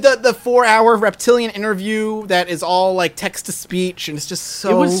 And then the 4-hour reptilian interview that is all like text to speech, and it's just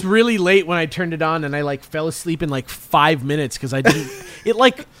so. It was really late when I turned it on, and I like fell asleep in like 5 minutes because I didn't. It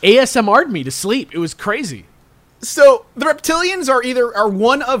like ASMR'd me to sleep. It was crazy. So the reptilians are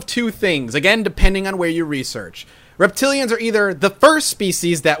one of 2 things. Again, depending on where you research. Reptilians are either the first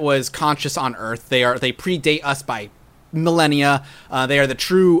species that was conscious on Earth. They predate us by millennia. They are the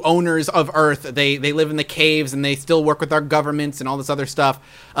true owners of Earth. They live in the caves, and they still work with our governments and all this other stuff.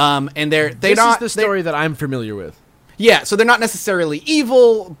 And this This is the story that I'm familiar with. Yeah, so they're not necessarily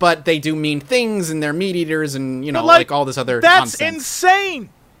evil, but they do mean things, and they're meat eaters, and you know, But, like all this other That's nonsense. insane.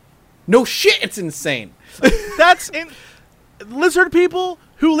 No shit, it's insane. Lizard people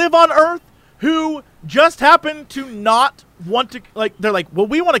who live on Earth who just happen to not want to, like, they're like, well,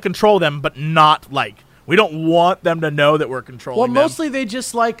 we want to control them, but not, like, we don't want them to know that we're controlling Well, them. mostly they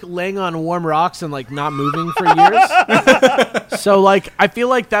just like laying on warm rocks and like not moving for years. So like, I feel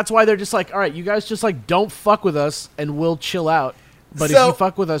like that's why they're just like, all right, you guys just like don't fuck with us and we'll chill out. But if So- you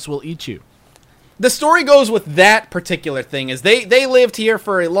fuck with us, we'll eat you. The story goes with that particular thing is they lived here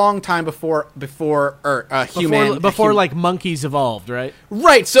for a long time before Before like monkeys evolved, right?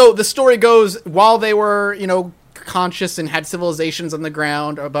 Right, so the story goes, while they were, you know, conscious and had civilizations on the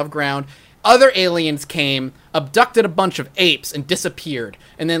ground, above ground, other aliens came, abducted a bunch of apes, and disappeared.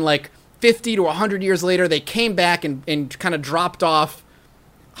 And then, like, 50 to 100 years later, they came back and kind of dropped off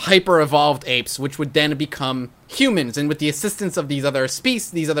hyper-evolved apes, which would then become humans. And with the assistance of these other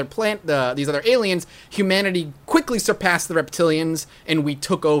species, these other aliens, humanity quickly surpassed the reptilians, and we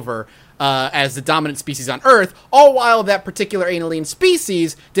took over as the dominant species on Earth, all while that particular alien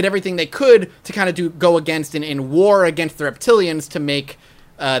species did everything they could to kind of go against and in war against the reptilians to make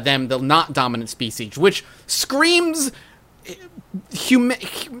them the not dominant species, which screams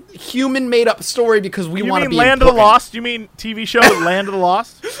human made up story because we want to be Land of the important. Lost? You mean TV show Land of the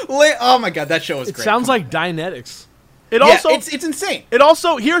Lost? Oh my god, that show is It great. sounds Come like Dianetics. It on. Yeah, also it's insane. It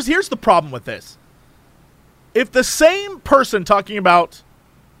also here's the problem with this. If the same person talking about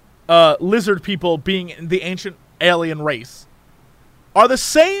lizard people being the ancient alien race are the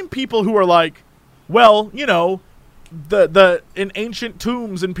same people who are like, well, you know, the in ancient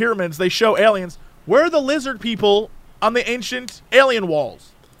tombs and pyramids they show aliens, where are the lizard people on the ancient alien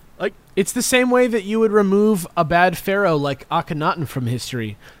walls? Like, It's the same way that you would remove a bad pharaoh like Akhenaten from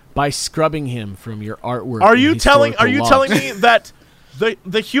history by scrubbing him from your artwork. are and you telling historical logs. me that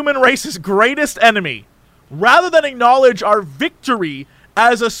the human race's greatest enemy, rather than acknowledge our victory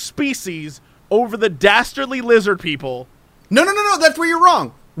as a species over the dastardly lizard people, No, that's where you're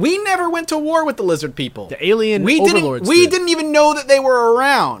wrong. We never went to war with the lizard people. The alien overlords We did. didn't even know that they were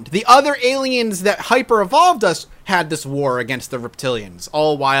around. The other aliens that hyper-evolved us had this war against the reptilians,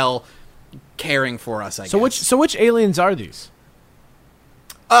 all while caring for us, I guess. So which aliens are these?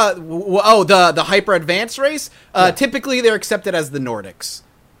 The hyper-advanced race? Typically, they're accepted as the Nordics.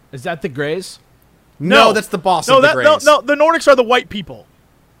 Is that the Greys? No, that's the boss of the Greys. No, the Nordics are the white people.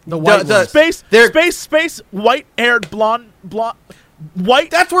 The white ones. Space, white-haired, blonde,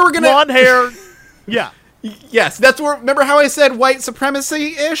 white. That's where we're gonna- blonde hair. Yeah. Yes, that's where. Remember how I said white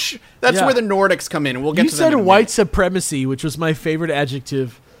supremacy-ish? That's Yeah. where the Nordics come in, and we'll get You to them said in a white minute. supremacy, which was my favorite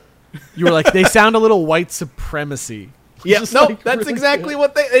adjective. You were like, they sound a little white supremacy. Yeah, Just, no, like, that's really exactly good.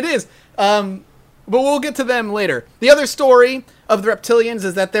 what it is. But we'll get to them later. The other story of the reptilians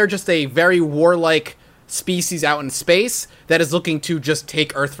is that they're just a very warlike species out in space that is looking to just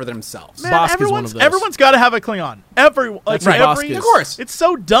take Earth for themselves. Man, Bosk is one of those. everyone's got to have a Klingon. That's what Bosk is. Of course. It's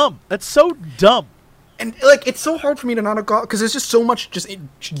so dumb. That's so dumb. And like, it's so hard for me to not go because there's just so much just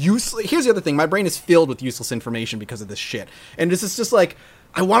useless. Here's the other thing: my brain is filled with useless information because of this shit. And this is just like,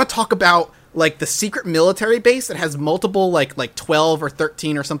 I want to talk about like the secret military base that has multiple like 12 or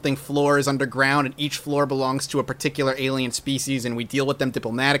 13 or something floors underground, and each floor belongs to a particular alien species, and we deal with them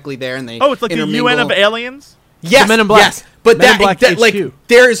diplomatically there. And they Oh, it's like the UN of intermingle. aliens. Yes, Men in Black. yes. But Men in Black like, HQ.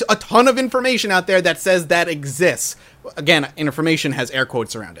 there's a ton of information out there that says that exists. Again, information has air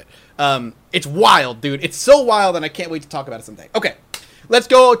quotes around it. It's wild, dude. It's so wild, and I can't wait to talk about it someday. Okay, let's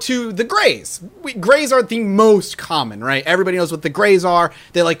go to the Greys. Greys are the most common, right? Everybody knows what the Greys are.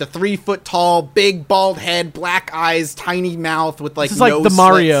 They're like the 3-foot tall, big bald head, black eyes, tiny mouth with like This is like nose the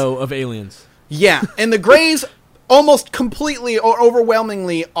Mario slits. of aliens. Yeah, and the Greys almost completely or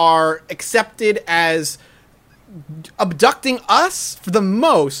overwhelmingly are accepted as abducting us for the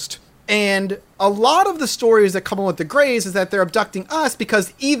most. And a lot of the stories that come on with the Greys is that they're abducting us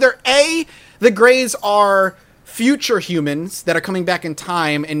because either A, the Greys are future humans that are coming back in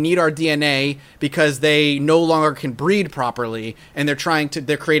time and need our DNA because they no longer can breed properly, and they're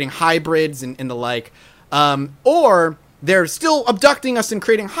creating hybrids and the like, or they're still abducting us and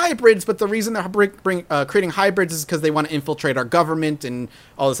creating hybrids, but the reason they're creating hybrids is because they want to infiltrate our government and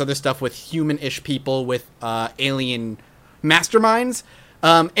all this other stuff with human-ish people with alien masterminds.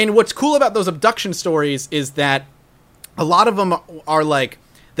 And what's cool about those abduction stories is that a lot of them are like,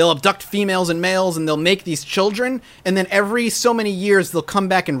 they'll abduct females and males and they'll make these children, and then every so many years they'll come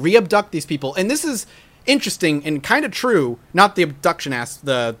back and re-abduct these people. And this is interesting and kind of true, not the abduction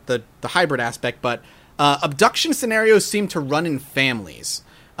the hybrid aspect, but abduction scenarios seem to run in families.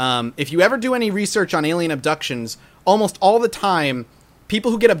 If you ever do any research on alien abductions, almost all the time,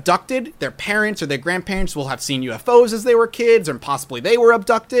 people who get abducted, their parents or their grandparents will have seen UFOs as they were kids, or possibly they were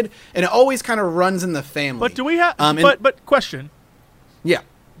abducted, and it always kind of runs in the family. But do we have? But question. Yeah.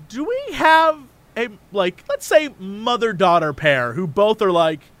 Do we have a, like, let's say mother-daughter pair who both are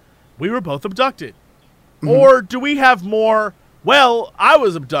like, we were both abducted? Mm-hmm. Or do we have more, well, I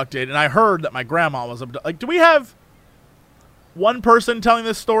was abducted and I heard that my grandma was abducted? Like, do we have one person telling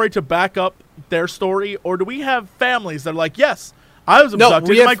this story to back up their story? Or do we have families that are like, yes, I was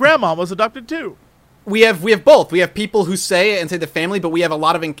abducted and my grandma was abducted too? We have both. We have people who say it and say the family, but we have a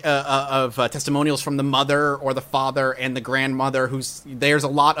lot of testimonials from the mother or the father and the grandmother. There's a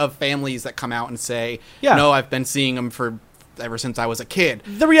lot of families that come out and say, no, I've been seeing them ever since I was a kid.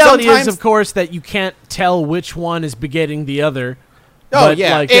 The reality is, of course, that you can't tell which one is begetting the other. Oh, but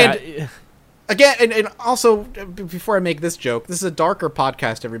yeah. Again, and also, before I make this joke, this is a darker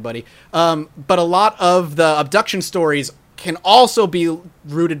podcast, everybody. But a lot of the abduction stories can also be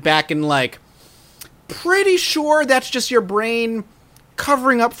rooted back in, like, pretty sure that's just your brain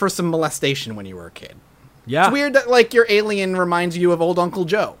covering up for some molestation when you were a kid. Yeah. It's weird that, like, your alien reminds you of old Uncle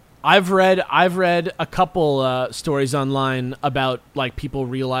Joe. I've read a couple stories online about, like, people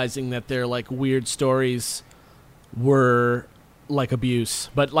realizing that their, like, weird stories were, like, abuse.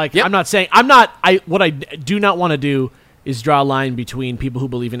 But, like, yep. What I do not want to do is draw a line between people who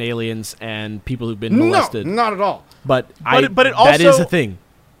believe in aliens and people who've been molested. No, not at all. But it also, that is a thing.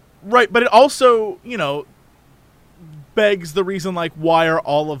 Right, but it also, begs the reason, like, why are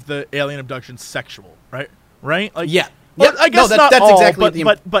all of the alien abductions sexual, right? Right? Like, yeah. Well, I guess not that's all, exactly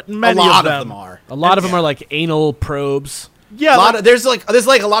but many a lot of them are. A lot of them are, like, anal probes. Yeah, there's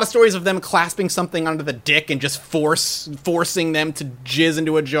a lot of stories of them clasping something onto the dick and just forcing them to jizz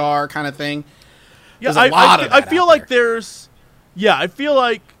into a jar, kind of thing. Yeah, I feel like there's, I feel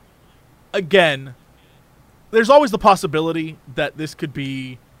like, again, there's always the possibility that this could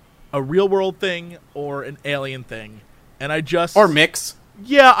be a real world thing or an alien thing, and or mix.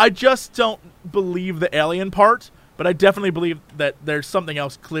 Yeah, I just don't believe the alien part, but I definitely believe that there's something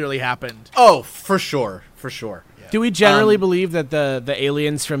else clearly happened. Oh, for sure. Yeah. Do we generally believe that the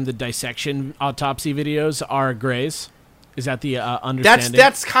aliens from the dissection autopsy videos are Greys? Is that the understanding?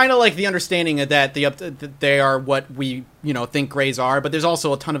 That's kind of like the understanding that they are what we think Greys are, but there's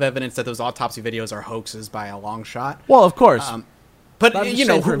also a ton of evidence that those autopsy videos are hoaxes by a long shot. Well, of course. But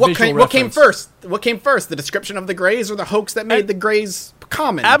what came first? What came first? The description of the Greys or the hoax that made the Greys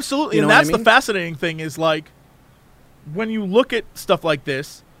common? Absolutely, and that's the fascinating thing is, like, when you look at stuff like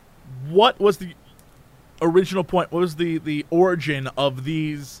this, what was the original point? What was the origin of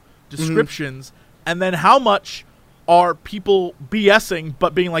these descriptions? Mm-hmm. And then how much are people BSing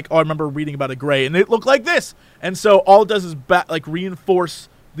but being like, oh, I remember reading about a Grey and it looked like this, and so all it does is reinforce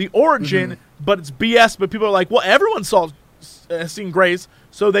the origin, but it's BS. But people are like, well, everyone has seen Greys,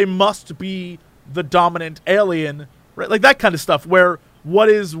 so they must be the dominant alien, right? Like that kind of stuff, where what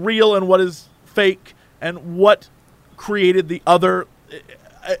is real and what is fake and what created the other.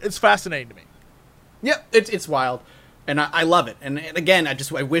 It's fascinating to me. Yeah, it's wild, and I love it. And again,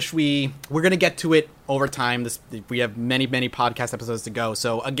 I wish we're gonna get to it over time. We have many podcast episodes to go.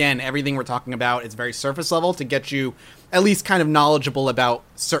 So again, everything we're talking about is very surface level to get you at least kind of knowledgeable about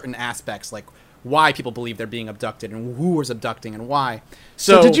certain aspects, like why people believe they're being abducted and who was abducting and why.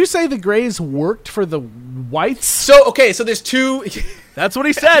 So did you say the Greys worked for the Whites? So there's two. That's what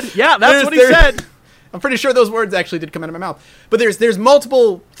he said. Yeah, that's There's- what he there- said. I'm pretty sure those words actually did come out of my mouth. But there's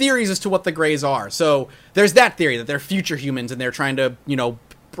multiple theories as to what the Greys are. So there's that theory that they're future humans and they're trying to,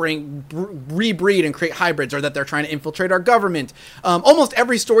 rebreed and create hybrids, or that they're trying to infiltrate our government. Almost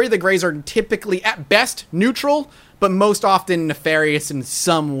every story, the Greys are typically, at best, neutral, but most often nefarious in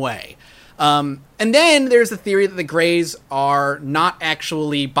some way. And then there's the theory that the Greys are not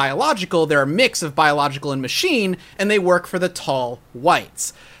actually biological. They're a mix of biological and machine, and they work for the Tall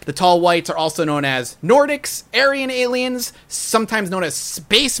Whites. The Tall Whites are also known as Nordics, Aryan aliens, sometimes known as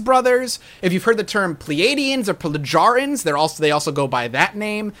Space Brothers. If you've heard the term Pleiadians or Pelagians, they also go by that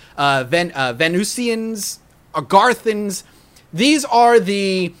name. Venusians, Agarthans. These are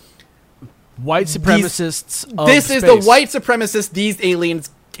the White supremacists of This is space. the white supremacists. These aliens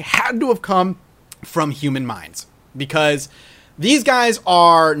had to have come from human minds, because these guys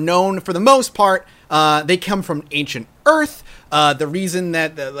are known, for the most part, they come from ancient Earth. The reason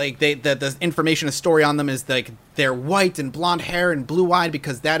that the information, a story on them is like they're white and blonde hair and blue-eyed,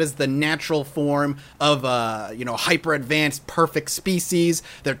 because that is the natural form of hyper advanced perfect species.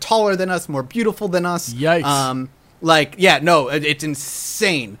 They're taller than us, more beautiful than us. Yikes. It's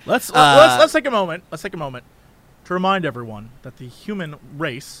insane. Let's take a moment. Let's take a moment to remind everyone that the human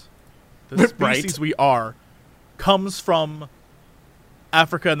race, the species we are, comes from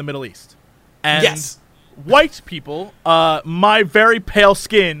Africa and the Middle East. And Yes. white people, my very pale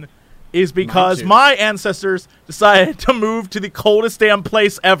skin is because Mine too. my ancestors decided to move to the coldest damn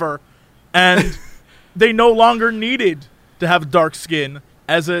place ever, and they no longer needed to have dark skin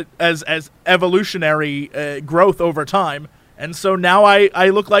as evolutionary growth over time, and so now I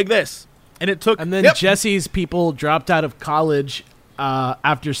look like this. And it took. And then Yep. Jesse's people dropped out of college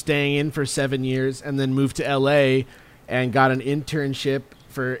after staying in for 7 years, and then moved to LA and got an internship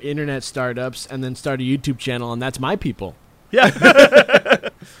for internet startups, and then started a YouTube channel, and that's my people. Yeah.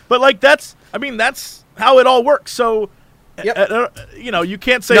 But that's how it all works. So, Yep. you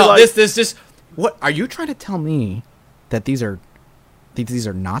can't say No, this what are you trying to tell me that these are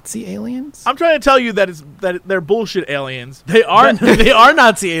Nazi aliens? I'm trying to tell you that they're bullshit aliens. They are they are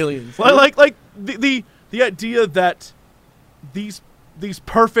Nazi aliens. Like the idea that these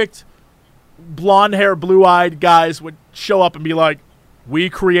perfect blonde hair, blue eyed guys would show up and be like, we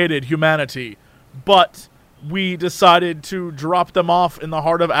created humanity, but we decided to drop them off in the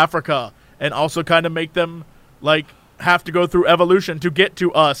heart of Africa and also kind of make them have to go through evolution to get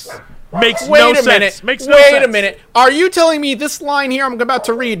to us. Makes no sense. Makes no sense. Wait a minute. Are you telling me this line here I'm about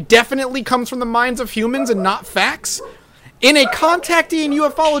to read definitely comes from the minds of humans and not facts? In a contactee and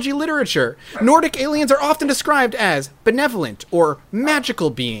ufology literature, Nordic aliens are often described as benevolent or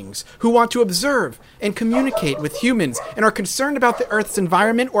magical beings who want to observe and communicate with humans and are concerned about the Earth's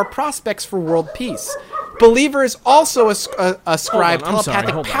environment or prospects for world peace. Believers also ascribe Hold on, I'm sorry,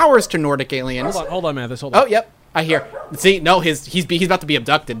 telepathic hold on. powers to Nordic aliens. Hold on, Mathis. Hold on. Oh, yep. I hear. See, no, he's about to be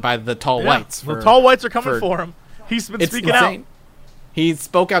abducted by the Tall Yeah, Whites. the tall whites are coming for him. He's been It's speaking insane. out. He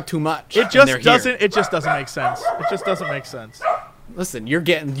spoke out too much. It and just they're here. doesn't. It just doesn't make sense. It just doesn't make sense. Listen, you're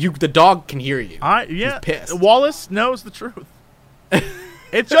getting you. The dog can hear you. Yeah. He's pissed. Wallace knows the truth.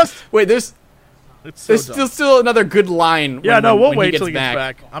 It just. Wait, there's It's so dumb. still another good line. Yeah, no, we'll when wait he till he gets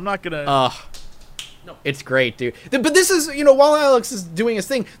back. I'm not gonna. It's great, dude. But this is, while Alex is doing his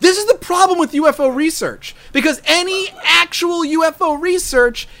thing, this is the problem with UFO research. Because any actual UFO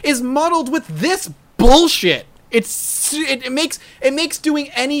research is muddled with this bullshit. It makes doing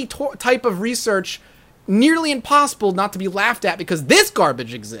any type of research nearly impossible not to be laughed at because this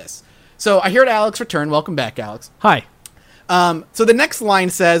garbage exists. So I heard Alex return. Welcome back, Alex. Hi. So the next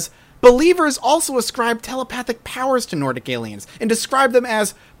line says, believers also ascribe telepathic powers to Nordic aliens and describe them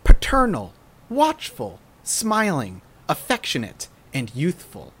as paternal, watchful, smiling, affectionate, and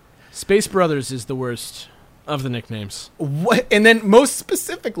youthful. Space Brothers is the worst of the nicknames. And then most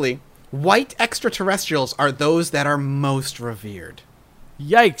specifically, white extraterrestrials are those that are most revered.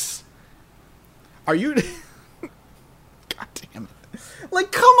 Yikes. Are you... God damn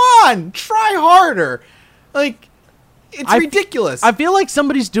it. Come on! Try harder! It's ridiculous. I feel like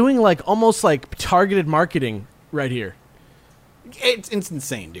somebody's doing almost targeted marketing right here. It's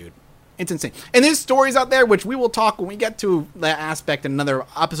insane, dude. It's insane. And there's stories out there, which we will talk when we get to that aspect in another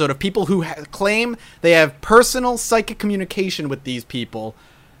episode, of people who claim they have personal psychic communication with these people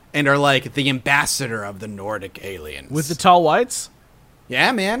and are the ambassador of the Nordic aliens. With the Tall Whites?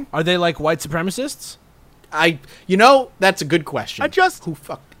 Yeah, man. Are they white supremacists? That's a good question.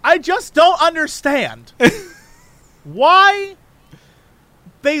 I just don't understand why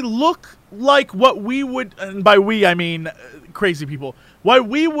they look like what we would, and by we I mean crazy people, what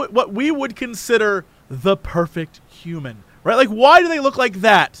we would consider the perfect human, right? Like, why do they look like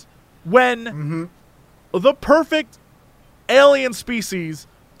that when the perfect alien species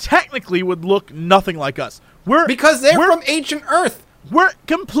technically would look nothing like us? Because they're from ancient Earth. We're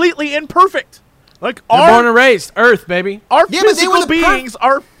completely imperfect. Like, They're born and raised Earth, baby. our Yeah, but they were physical the beings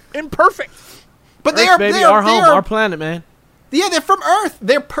are imperfect. But they Earth, are baby, they are, our they home, are- our planet, man. Yeah, they're from Earth.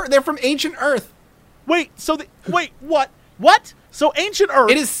 They're from ancient Earth. Wait, what? What? So ancient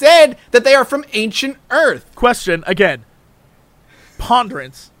Earth. It is said that they are from ancient Earth. Question again.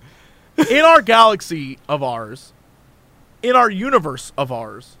 Ponderance. In our galaxy of ours, in our universe of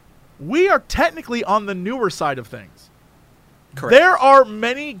ours, we are technically on the newer side of things. Correct. There are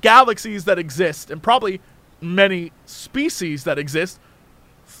many galaxies that exist, and probably many species that exist,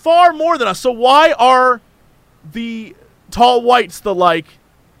 far more than us. So why are the tall whites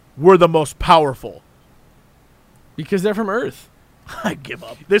we're the most powerful? Because they're from Earth. I give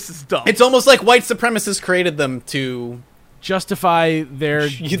up. This is dumb. It's almost like white supremacists created them to Justify their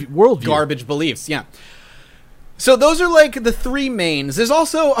worldview. garbage beliefs. Yeah. So those are like the three mains. There's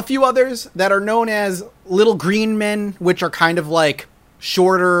also a few others that are known as little green men, which are kind of like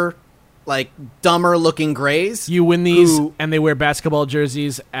shorter, like dumber looking grays. You win these, who- and they wear basketball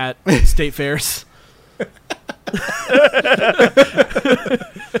jerseys at state fairs.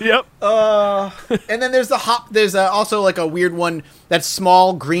 Yep. And then there's the hop. There's also like a weird one that's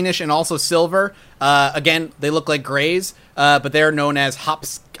small, greenish, and also silver. Again, they look like grays, but they're known as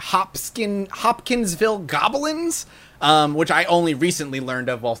Hopkinsville goblins, which I only recently learned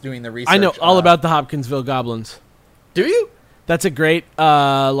of while doing the research. I know all about the Hopkinsville goblins. Do you? That's a great,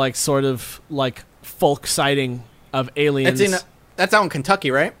 sort of folk sighting of aliens. That's out in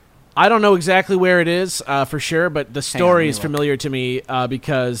Kentucky, right? I don't know exactly where it is for sure, but the story let me is look. familiar to me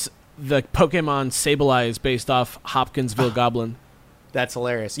because the Pokemon Sableye is based off Hopkinsville Goblin. That's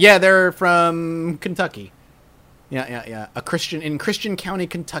hilarious. Yeah, they're from Kentucky. Yeah. In Christian County,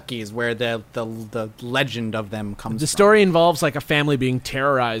 Kentucky is where the legend of them comes The from. story involves a family being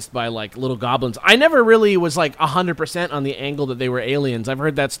terrorized by little goblins. I never really was 100% on the angle that they were aliens. I've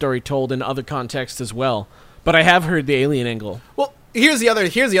heard that story told in other contexts as well, but I have heard the alien angle. Well, here's the other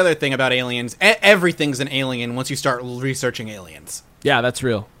thing about aliens. Everything's an alien once you start researching aliens. Yeah, that's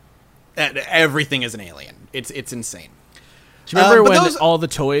real. Everything is an alien. It's insane. Do you remember but when those- all the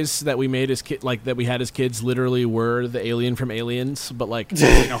toys that we made as that we had as kids literally were the alien from Aliens, but as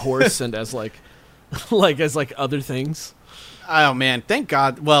a horse and as as other things? Oh man, thank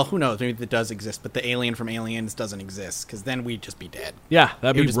God. Well, who knows? Maybe it does exist, but the alien from Aliens doesn't exist because then we'd just be dead. Yeah,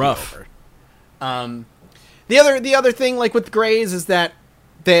 that'd It would be just rough. over. The other thing, with Greys, is that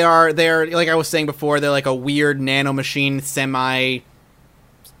they're like I was saying before, they're like a weird nanomachine,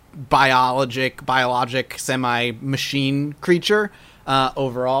 biologic semi-machine creature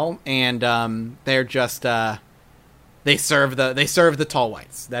overall, and they're just they serve the tall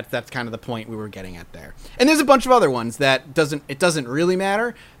whites. That's kind of the point we were getting at there. And there's a bunch of other ones that doesn't really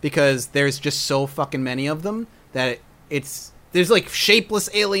matter because there's just so fucking many of them that there's shapeless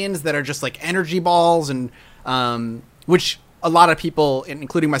aliens that are just energy balls, and which a lot of people,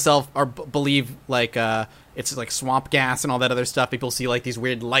 including myself, believe it's swamp gas and all that other stuff. People see these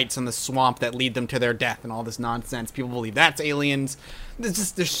weird lights in the swamp that lead them to their death and all this nonsense. People believe that's aliens.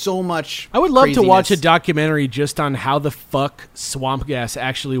 There's so much. I would love to watch a craziness. documentary just on how the fuck swamp gas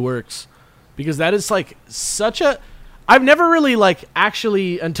actually works, because that is such a. I've never really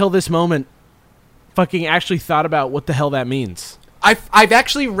actually until this moment, fucking actually thought about what the hell that means. I've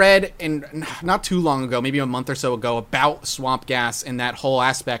actually read not too long ago, maybe a month or so ago, about swamp gas and that whole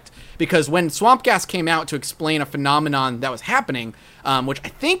aspect. Because when swamp gas came out to explain a phenomenon that was happening, which I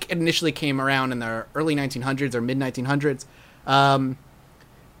think initially came around in the early 1900s or mid 1900s,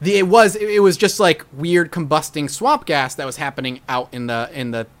 it was just weird combusting swamp gas that was happening out in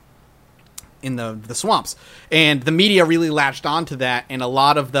the swamps, and the media really latched onto that, and a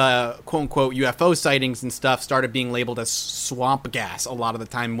lot of the quote-unquote UFO sightings and stuff started being labeled as swamp gas a lot of the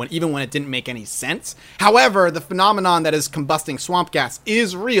time, even when it didn't make any sense. However, the phenomenon that is combusting swamp gas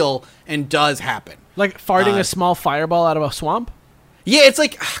is real and does happen. Like farting a small fireball out of a swamp? Yeah, it's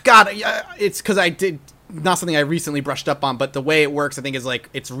God, it's because I did not something I recently brushed up on, but the way it works, I think, is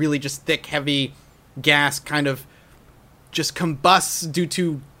it's really just thick, heavy gas kind of just combusts due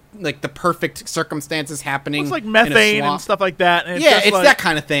to the perfect circumstances happening. It's like in a methane swamp. and stuff like that. And Yeah, just it's that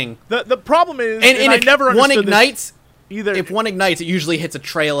kind of thing. The problem is, And I if never one understood ignites, this either. if one ignites, it usually hits a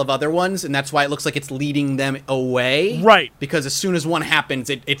trail of other ones, and that's why it looks like it's leading them away. Right. Because as soon as one happens,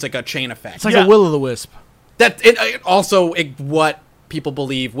 it's like a chain effect. It's like Yeah. a will-o'-the-wisp. What people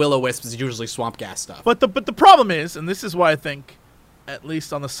believe will-o'-wisp is usually swamp gas stuff. But the problem is, and this is why I think at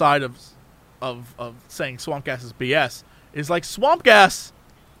least on the side of saying swamp gas is BS, is like swamp gas.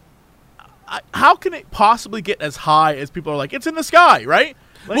 How can it possibly get as high as people are like, it's in the sky, right?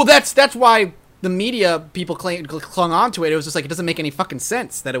 Like, well, that's why the media people clung on to it. It was just like, it doesn't make any fucking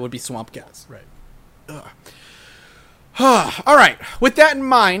sense that it would be swamp gas. right. All right. With that in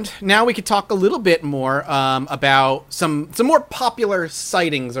mind, now we could talk a little bit more about some more popular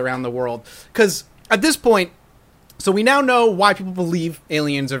sightings around the world. Because at this point, so we now know why people believe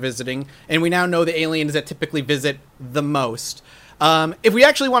aliens are visiting, and we now know the aliens that typically visit the most. If we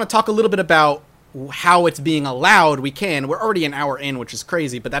actually want to talk a little bit about how it's being allowed, we can. We're already an hour in, which is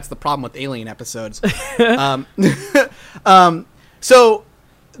crazy, but that's the problem with alien episodes. So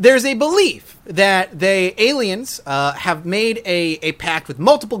there's a belief that the aliens have made a pact with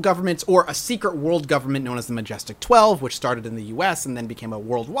multiple governments or a secret world government known as the Majestic 12, which started in the U.S. and then became a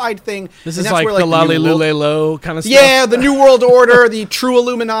worldwide thing. This and is that's like where, the New World- Lalilulelo kind of stuff. Yeah, the New World Order, the True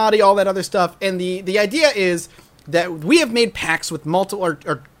Illuminati, all that other stuff. And the idea is that we have made pacts with multiple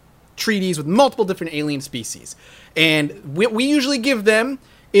or treaties with multiple different alien species. And what we usually give them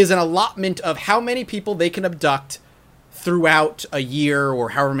is an allotment of how many people they can abduct throughout a year or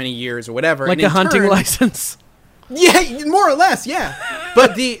however many years or whatever. Like and a in hunting turn- license. Yeah, more or less, yeah.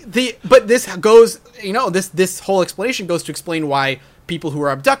 But but this goes, this whole explanation goes to explain why people who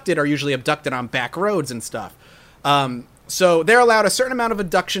are abducted are usually abducted on back roads and stuff. So they're allowed a certain amount of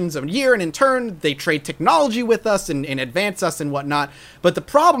abductions a year, and in turn, they trade technology with us and advance us and whatnot. But the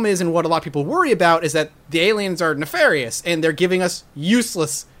problem is, and what a lot of people worry about, is that the aliens are nefarious, and they're giving us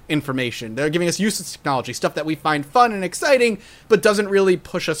useless information. They're giving us useless technology, stuff that we find fun and exciting, but doesn't really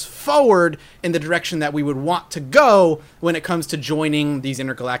push us forward in the direction that we would want to go when it comes to joining these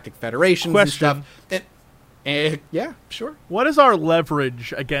intergalactic federations Question. and stuff. Yeah, sure. What is our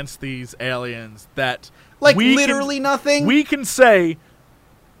leverage against these aliens that Like, we literally nothing? We can say,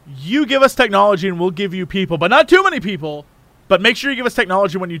 you give us technology and we'll give you people, but not too many people, but make sure you give us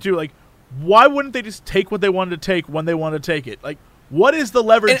technology when you do. Like, why wouldn't they just take what they wanted to take when they wanted to take it? Like, what is the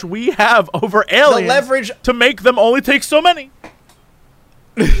leverage we have over aliens leverage- to make them only take so many?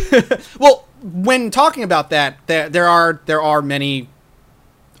 Well, when talking about that, there are many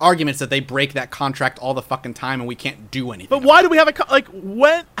arguments that they break that contract all the fucking time and we can't do anything. But why do we have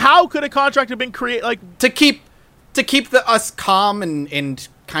a how could a contract have been created? Like, to keep us calm and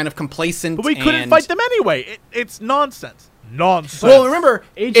kind of complacent. but we couldn't fight them anyway. It's nonsense. Nonsense. Well, remember,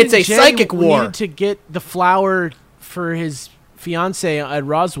 Agent it's a J psychic war. needed to get the flower for his fiance at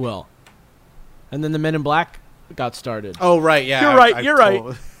Roswell, and then the Men in Black got started. Oh right, yeah. You're right. I You're right.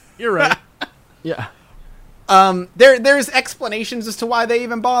 totally- You're right. Yeah. There's explanations as to why they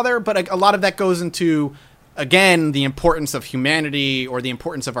even bother, but a lot of that goes into, again, the importance of humanity or the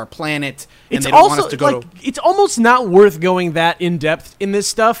importance of our planet, and It's they don't also want us to go like it's almost not worth going that in depth in this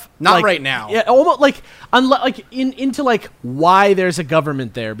stuff. Not Like, right now. Yeah, almost into why there's a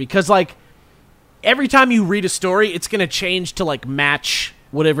government there, because like every time you read a story, it's gonna change to like match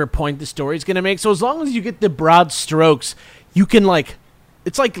whatever point the story's gonna make. So as long as you get the broad strokes, you can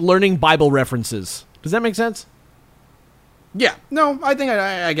it's like learning Bible references. Does that make sense? Yeah, no, I think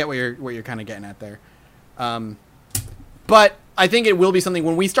I get what you're kind of getting at there, but I think it will be something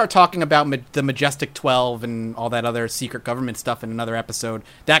when we start talking about the Majestic 12 and all that other secret government stuff in another episode.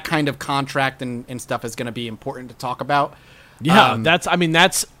 That kind of contract and stuff is going to be important to talk about. Yeah,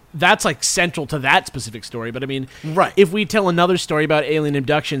 that's like central to that specific story. But I mean, Right. if we tell another story about alien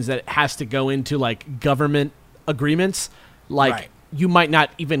abductions that has to go into like government agreements, like. Right. You might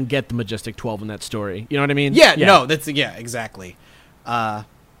not even get the Majestic 12 in that story. You know what I mean? Yeah, no, exactly.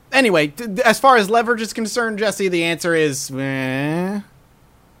 Anyway, as far as leverage is concerned, Jesse, the answer is, it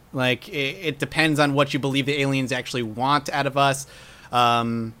depends on what you believe the aliens actually want out of us,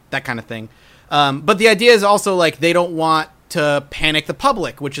 that kind of thing. But the idea is also they don't want to panic the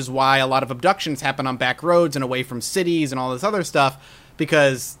public, which is why a lot of abductions happen on back roads and away from cities and all this other stuff.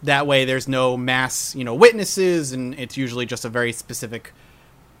 Because that way there's no mass, witnesses, and it's usually just a very specific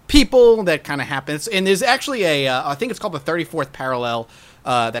people that kind of happens. And there's actually I think it's called the 34th parallel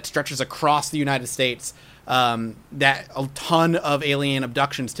that stretches across the United States. That a ton of alien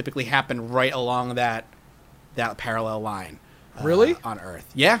abductions typically happen right along that parallel line. Really? On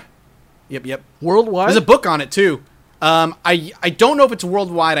Earth. Yeah. Yep. Worldwide? There's a book on it too. I don't know if it's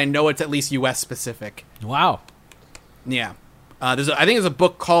worldwide. I know it's at least U.S. specific. Wow. Yeah. I think there's a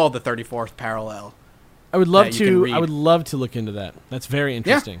book called The 34th Parallel. I would love that you can read. I would love to look into that. That's very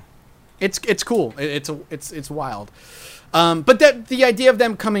interesting. It's cool. It's wild. But that the idea of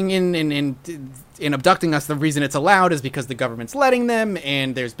them coming in and abducting us, the reason it's allowed is because the government's letting them,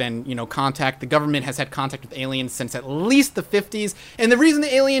 and there's been, contact. The government has had contact with aliens since at least the 50s, and the reason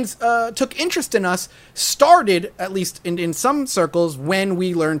the aliens took interest in us started, at least in some circles, when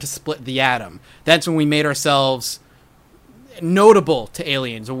we learned to split the atom. That's when we made ourselves notable to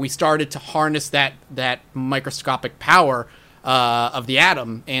aliens, when we started to harness that microscopic power of the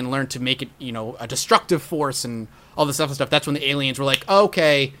atom and learned to make it, a destructive force and all this stuff. That's when the aliens were like,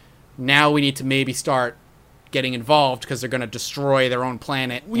 okay, now we need to maybe start getting involved because they're going to destroy their own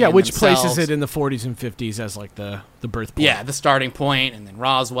planet. Yeah, which themselves. places it in the 40s and 50s as like the birth point. Yeah, the starting point, and then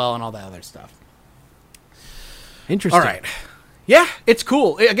Roswell and all that other stuff. Interesting. All right. Yeah, it's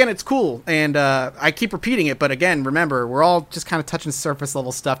cool. Again, it's cool. And I keep repeating it, but again, remember, we're all just kind of touching surface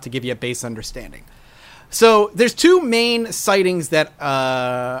level stuff to give you a base understanding. So there's two main sightings that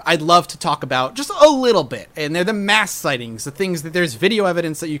I'd love to talk about just a little bit, and they're the mass sightings, the things that there's video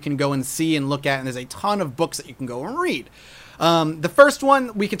evidence that you can go and see and look at, and there's a ton of books that you can go and read. The first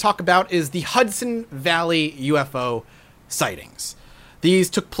one we can talk about is the Hudson Valley UFO sightings. These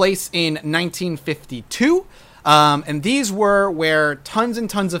took place in 1952, and these were where tons and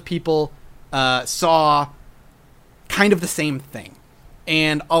tons of people saw kind of the same thing.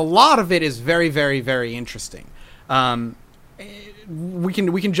 And a lot of it is very, very, very interesting. We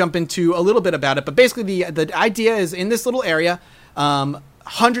can jump into a little bit about it, but basically the idea is in this little area,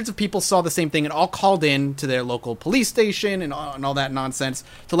 hundreds of people saw the same thing and all called in to their local police station and all that nonsense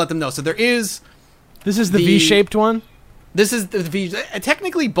to let them know. So there is... This is the V-shaped one? This is the V.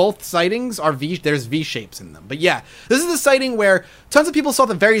 Technically, both sightings are V. There's V shapes in them, but yeah, this is the sighting where tons of people saw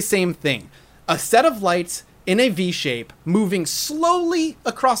the very same thing: a set of lights in a V shape moving slowly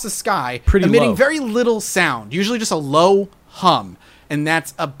across the sky, emitting low. very little sound, usually just a low hum, and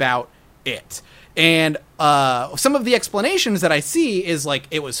that's about it. And some of the explanations that I see is like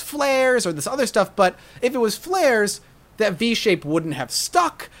it was flares or this other stuff, but if it was flares, that V shape wouldn't have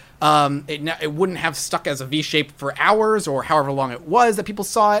stuck. It wouldn't have stuck as a V shape for hours or however long it was that people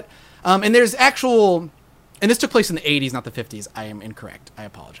saw it. And there's actual, and this took place in the 80s, not the 50s. I am incorrect. I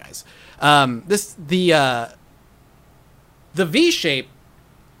apologize. The V shape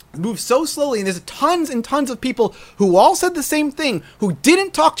moves so slowly, and there's tons and tons of people who all said the same thing, who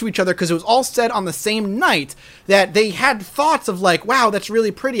didn't talk to each other because it was all said on the same night, that they had thoughts of like, wow, that's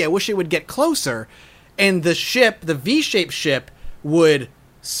really pretty. I wish it would get closer. And the V-shaped ship, would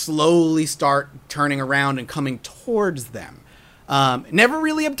slowly start turning around and coming towards them. Never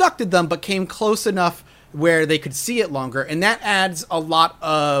really abducted them, but came close enough where they could see it longer, and that adds a lot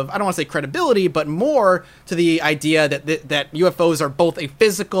of, I don't want to say credibility, but more to the idea that UFOs are both a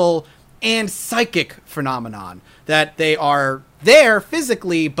physical and psychic phenomenon, that they are there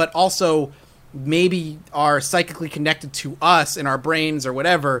physically, but also maybe are psychically connected to us in our brains or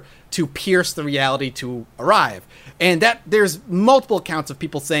whatever to pierce the reality to arrive. And that there's multiple accounts of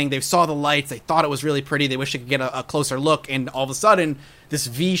people saying they saw the lights, they thought it was really pretty, they wish they could get a closer look, and all of a sudden this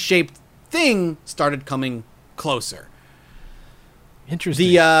V-shaped thing started coming closer.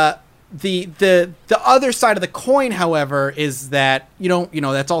 Interesting. The other side of the coin, however, is that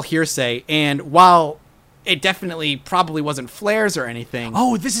that's all hearsay, and while it definitely probably wasn't flares or anything.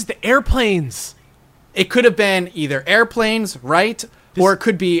 Oh, this is the airplanes. It could have been either airplanes, right? Or it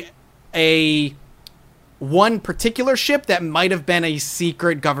could be one particular ship that might have been a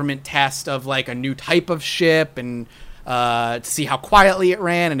secret government test of like a new type of ship, and to see how quietly it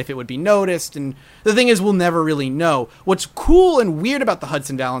ran and if it would be noticed. And the thing is, we'll never really know. What's cool and weird about the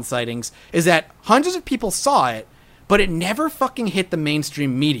Hudson Valley sightings is that hundreds of people saw it, but it never fucking hit the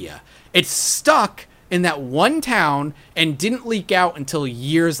mainstream media. It stuck in that one town and didn't leak out until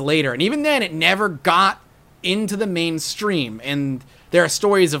years later. And even then, it never got into the mainstream. And there are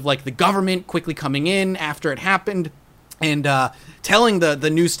stories of like the government quickly coming in after it happened and telling the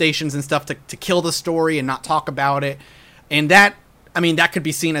news stations and stuff to kill the story and not talk about it. And that could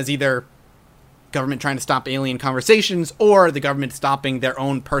be seen as either government trying to stop alien conversations or the government stopping their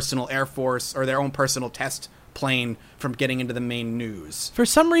own personal Air Force or their own personal test plane from getting into the main news. For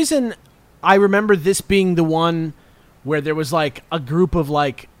some reason, I remember this being the one where there was like a group of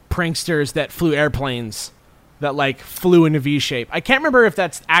like pranksters that flew airplanes that like flew in a V shape. I can't remember if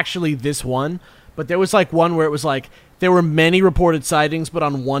that's actually this one, but there was like one where it was like there were many reported sightings, but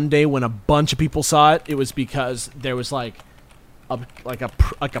on one day when a bunch of people saw it, it was because there was like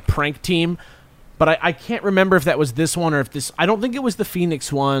a prank team. But I can't remember if that was this one or if this. I don't think it was the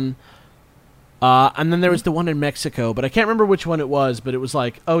Phoenix one. And then there was the one in Mexico, but I can't remember which one it was. But it was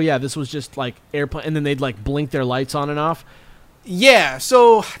like, oh yeah, this was just like airplane, and then they'd like blink their lights on and off. Yeah,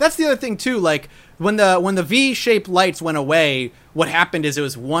 so that's the other thing too. Like when the V-shaped lights went away, what happened is it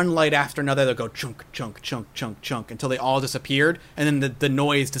was one light after another that go chunk, chunk, chunk, chunk, chunk until they all disappeared, and then the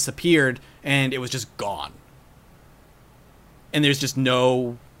noise disappeared, and it was just gone. And there's just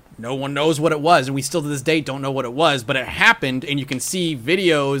no one knows what it was, and we still to this day don't know what it was, but it happened, and you can see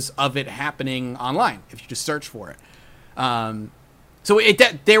videos of it happening online if you just search for it. So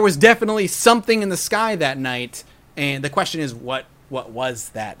there was definitely something in the sky that night, and the question is, what was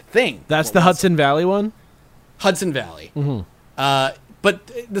that thing? That's the Hudson Valley one? Hudson Valley. Mm-hmm.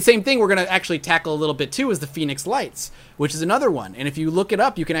 But the same thing we're going to actually tackle a little bit, too, is the Phoenix Lights, which is another one. And if you look it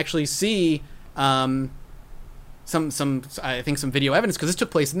up, you can actually see some video evidence, because this took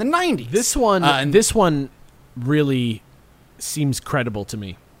place in the 90s. This one really seems credible to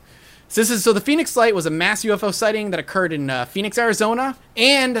me. So the Phoenix Light was a mass UFO sighting that occurred in Phoenix, Arizona,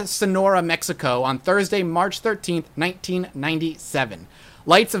 and Sonora, Mexico, on Thursday, March 13th, 1997.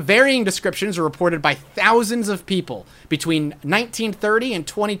 Lights of varying descriptions were reported by thousands of people between 1930 and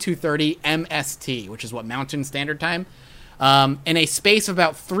 2230 MST, which is what Mountain Standard Time, in a space of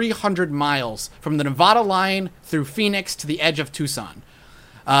about 300 miles from the Nevada line through Phoenix to the edge of Tucson.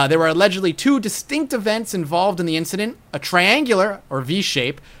 There were allegedly two distinct events involved in the incident: a triangular, or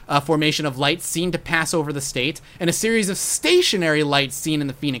V-shape, formation of lights seen to pass over the state, and a series of stationary lights seen in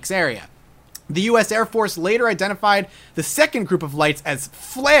the Phoenix area. The U.S. Air Force later identified the second group of lights as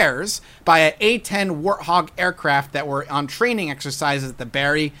flares by an A-10 Warthog aircraft that were on training exercises at the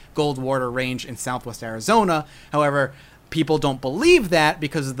Barry Goldwater Range in southwest Arizona. However, people don't believe that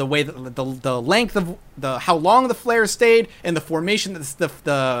because of the way that the length of how long the flares stayed and the formation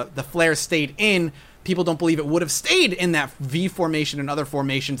that the flares stayed in. People don't believe it would have stayed in that V formation and other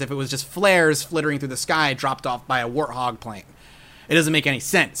formations if it was just flares flittering through the sky dropped off by a Warthog plane. It doesn't make any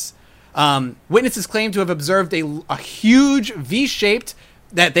sense. Witnesses claim to have observed a huge V-shaped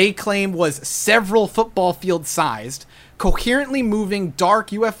that they claim was several football field sized, coherently moving dark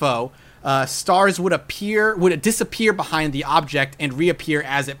UFO. Stars would disappear behind the object and reappear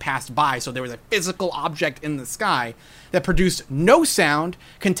as it passed by. So there was a physical object in the sky that produced no sound,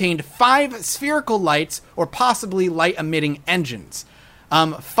 contained 5 spherical lights, or possibly light-emitting engines.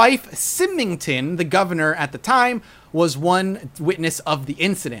 Fife Symington, the governor at the time, was one witness of the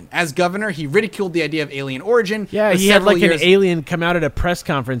incident. As governor, he ridiculed the idea of alien origin. Yeah, he had like an alien come out at a press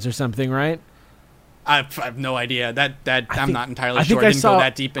conference or something, right? I have no idea. I'm not entirely sure. I didn't go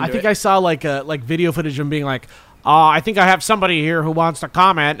that deep into it. I think I saw like video footage of him being like, I think I have somebody here who wants to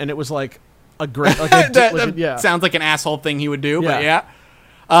comment, and it was like a great sounds like an asshole thing he would do, but yeah.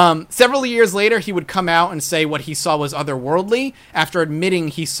 Several years later, he would come out and say what he saw was otherworldly after admitting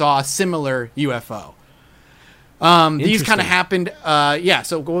he saw a similar UFO. These kind of happened.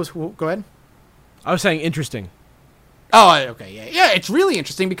 So go ahead. I was saying interesting. Oh, okay, yeah. It's really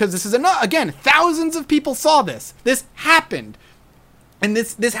interesting because this is again, thousands of people saw this. This happened, and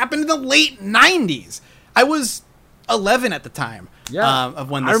this happened in the late 90s. I was 11 at the time. Yeah,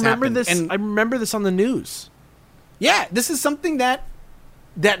 of when this happened. I remember this on the news. Yeah, this is something that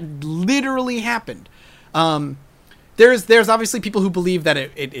literally happened. There's obviously people who believe that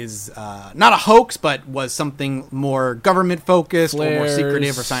it is not a hoax, but was something more government focused or more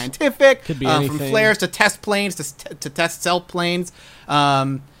secretive or scientific. Could be from flares to test planes to test stealth planes.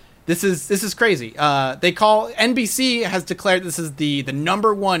 This is crazy. NBC has declared this is the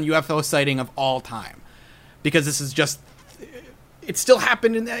number one UFO sighting of all time, because this is just. It still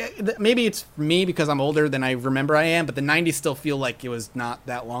happened maybe it's me because I'm older than I remember I am, but the 90s still feel like it was not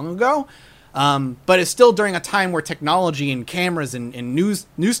that long ago. But it's still during a time where technology and cameras and news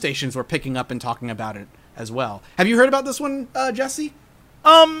stations were picking up and talking about it as well. Have you heard about this one, Jesse?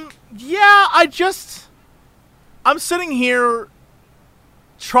 Yeah, I'm sitting here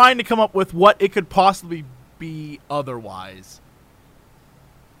trying to come up with what it could possibly be otherwise.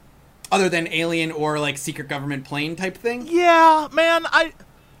 Other than alien or like secret government plane type thing? Yeah, man, I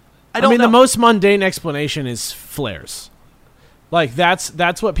don't know. The most mundane explanation is flares. Like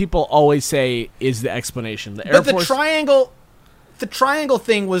that's what people always say is the explanation. The triangle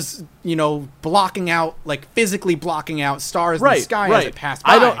thing was, blocking out, like physically blocking out stars in the sky as it passed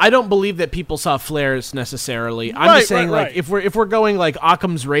by. I don't believe that people saw flares necessarily. I'm just saying like if we're going like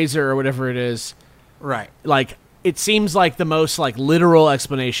Occam's razor or whatever it is, right? Like it seems like the most like literal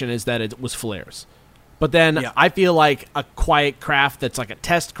explanation is that it was flares. But then I feel like a quiet craft that's like a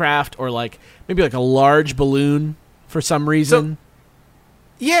test craft or like maybe like a large balloon for some reason.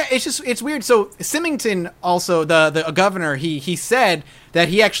 It's weird. So Symington, also the governor, he said that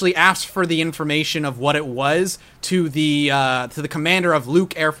he actually asked for the information of what it was to the commander of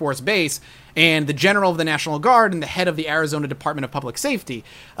Luke Air Force Base, and the general of the National Guard and the head of the Arizona Department of Public Safety.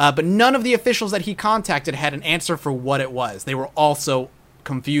 But none of the officials that he contacted had an answer for what it was. They were also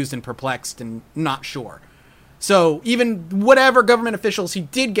confused and perplexed and not sure. So even whatever government officials he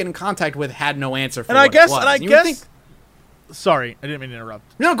did get in contact with had no answer for what it was. And I guess sorry, I didn't mean to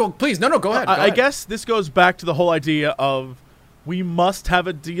interrupt. No, go please. No, go ahead. I guess this goes back to the whole idea of we must have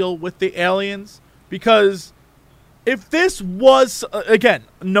a deal with the aliens, because if this was again,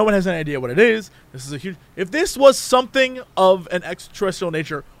 no one has any idea what it is. This is a huge. If this was something of an extraterrestrial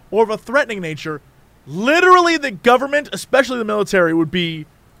nature or of a threatening nature, literally the government, especially the military, would be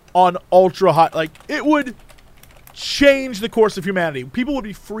on ultra high. Like, it would change the course of humanity. People would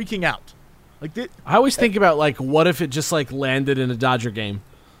be freaking out. Like, I always think about, like, what if it just, like, landed in a Dodger game?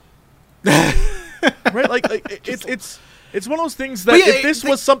 Right? Like it's one of those things that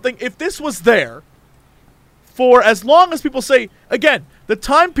if this was there, for as long as people say, again, the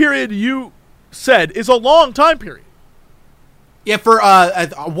time period you said is a long time period. Yeah, for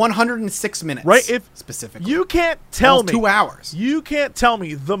 106 minutes. Right? If specifically. You can't tell me 2 hours. You can't tell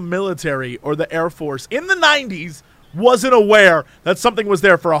me the military or the Air Force in the 90s wasn't aware that something was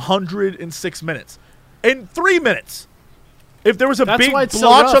there for 106 minutes. In 3 minutes, if there was a big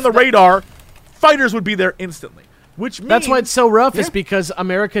blotch on the radar, fighters would be there instantly. Which means, that's why it's so rough, is because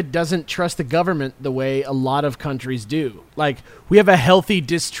America doesn't trust the government the way a lot of countries do. Like, we have a healthy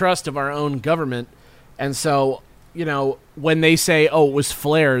distrust of our own government, and so, you know, when they say, oh, it was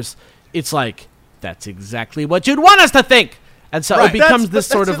flares, it's like, that's exactly what you'd want us to think. And so it becomes this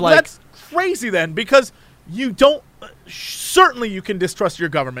sort of like... That's crazy then, because you don't... Certainly you can distrust your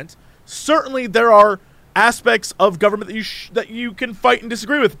government. Certainly there are aspects of government that you can fight and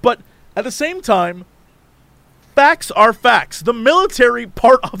disagree with. But at the same time, facts are facts. The military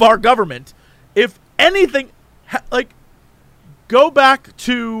part of our government, if anything... go back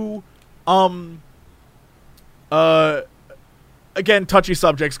to... again, touchy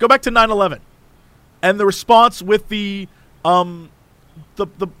subjects. Go back to 9/11 and the response with the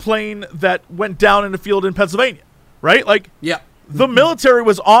plane that went down in a field in Pennsylvania, right? Like, yeah, the military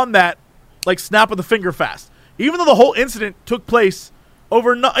was on that, like, snap of the finger fast. Even though the whole incident took place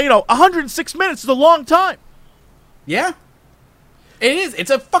over, 106 minutes is a long time. Yeah. It is. It's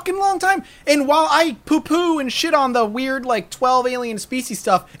a fucking long time. And while I poo-poo and shit on the weird, like, 12 alien species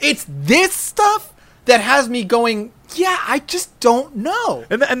stuff, it's this stuff that has me going, yeah, I just don't know.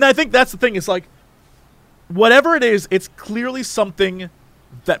 And I think that's the thing. It's like, whatever it is, it's clearly something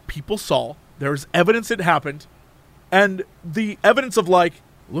that people saw. There's evidence it happened. And the evidence of, like,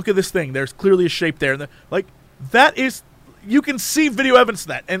 look at this thing. There's clearly a shape there. And like, that is, you can see video evidence of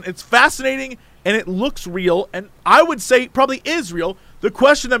that. And it's fascinating, and it looks real. And I would say it probably is real. The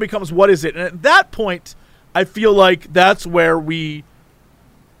question then becomes, what is it? And at that point, I feel like that's where we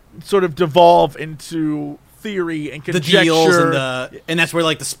sort of devolve into theory and conjecture. The deals and that's where,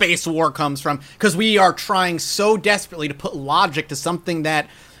 like, the space war comes from, because we are trying so desperately to put logic to something that,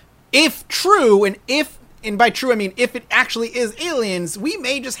 if true, and by true I mean if it actually is aliens, we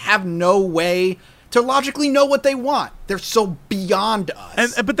may just have no way to logically know what they want. They're so beyond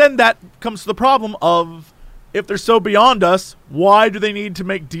us. But then that comes to the problem of, if they're so beyond us, why do they need to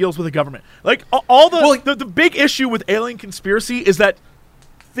make deals with the government? Like, the big issue with alien conspiracy is that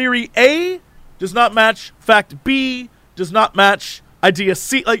theory A does not match fact B, does not match idea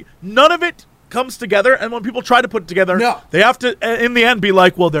C. Like, none of it comes together, and when people try to put it together, they have to, in the end, be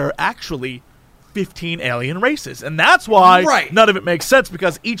like, well, there are actually 15 alien races. And that's why none of it makes sense,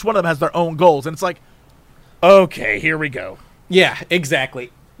 because each one of them has their own goals. And it's like, okay, here we go. Yeah,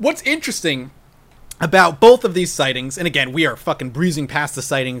 exactly. What's interesting about both of these sightings, and again, we are fucking breezing past the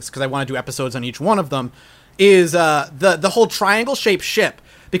sightings because I want to do episodes on each one of them, is the whole triangle-shaped ship.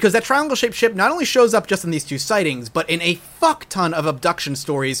 Because that triangle-shaped ship not only shows up just in these two sightings, but in a fuck ton of abduction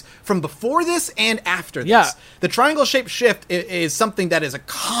stories from before this and after this. Yeah. The triangle-shaped ship is something that is a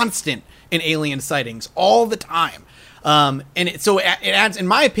constant in alien sightings all the time. So it adds, in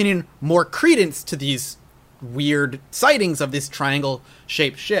my opinion, more credence to these weird sightings of these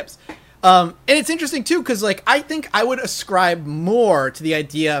triangle-shaped ships. And it's interesting, too, because, like, I think I would ascribe more to the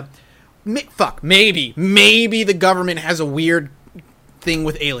idea... maybe the government has a weird thing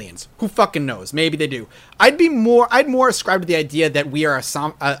with aliens. Who fucking knows? Maybe they do. I'd more ascribe to the idea that we are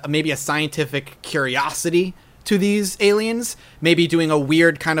maybe a scientific curiosity to these aliens, maybe doing a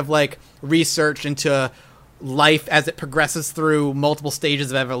weird kind of, like, research into life as it progresses through multiple stages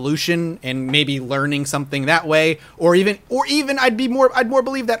of evolution, and maybe learning something that way, or even I'd more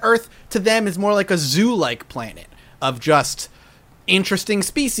believe that Earth to them is more like a zoo-like planet of just interesting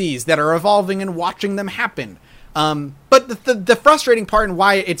species that are evolving and watching them happen. But the frustrating part and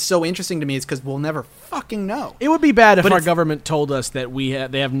why it's so interesting to me is because we'll never fucking know. It would be bad if But our it's- government told us that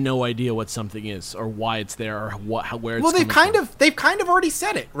they have no idea what something is or why it's there or where it's Well, they've coming they've kind of already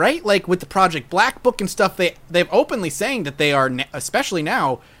said it, right? Like with the Project Black Book and stuff, they've openly saying that they are, especially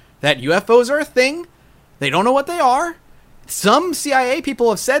now, that UFOs are a thing. They don't know what they are. Some CIA people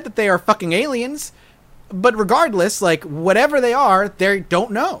have said that they are fucking aliens, but regardless, like whatever they are, they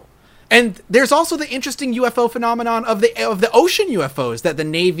don't know. And there's also the interesting UFO phenomenon of the ocean UFOs that the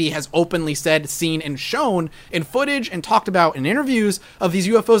Navy has openly said, seen, and shown in footage and talked about in interviews of these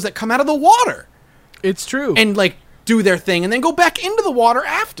UFOs that come out of the water It's true. and like do their thing and then go back into the water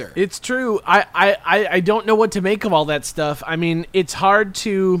after. It's true. I don't know what to make of all that stuff. I mean, it's hard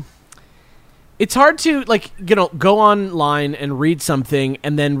to like, you know, go online and read something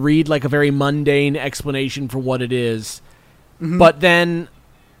and then read like a very mundane explanation for what it is. Mm-hmm. But then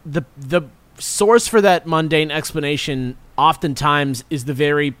the source for that mundane explanation oftentimes is the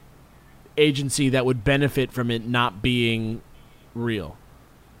very agency that would benefit from it not being real.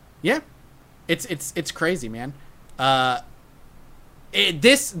 Yeah, it's crazy, man.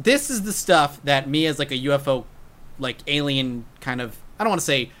 This is the stuff that me as like a UFO, like alien kind of, I don't want to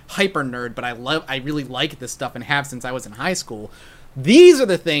say hyper nerd, but I really like this stuff and have since I was in high school. These are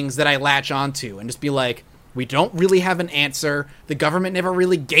the things that I latch onto and just be like, we don't really have an answer. The government never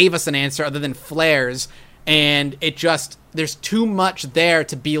really gave us an answer other than flares, and it just, there's too much there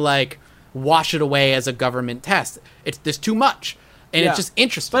to be like, wash it away as a government test. There's too much. And Yeah. it's just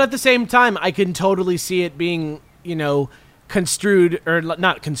interesting. But at the same time, I can totally see it being, you know, construed, or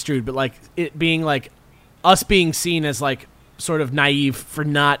not construed, but like it being like us being seen as like sort of naive for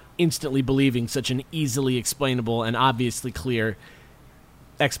not instantly believing such an easily explainable and obviously clear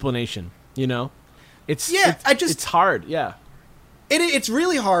explanation, you know? It's hard, yeah. It's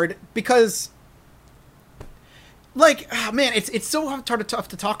really hard because, like, oh man, it's so tough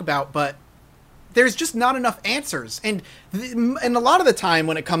to talk about, but there's just not enough answers. And a lot of the time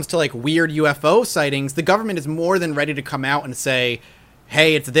when it comes to, like, weird UFO sightings, the government is more than ready to come out and say,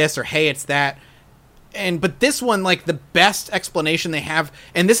 hey, it's this, or hey, it's that. But this one, like, the best explanation they have,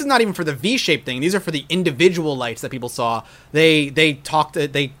 and this is not even for the V-shaped thing, these are for the individual lights that people saw. They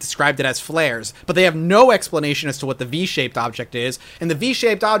described it as flares, but they have no explanation as to what the V-shaped object is, and the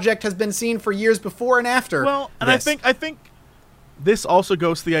V-shaped object has been seen for years before and after. Well, and this. I think this also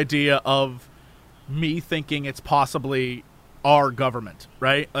goes to the idea of me thinking it's possibly our government,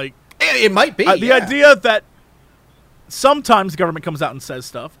 right? Like, it might be. the idea that sometimes the government comes out and says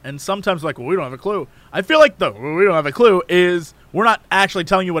stuff, and sometimes like, well, we don't have a clue. I feel like the we don't have a clue is we're not actually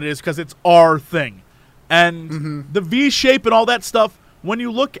telling you what it is because it's our thing. And the V shape and all that stuff, when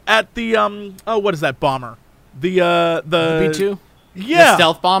you look at the what is that bomber? The B-2? Yeah. The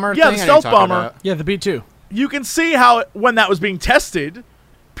stealth bomber Yeah, thing? the I know you're stealth talking bomber. about. Yeah, the B-2. You can see how when that was being tested,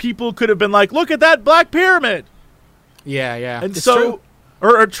 people could have been like, look at that black pyramid. Yeah. And It's so, true.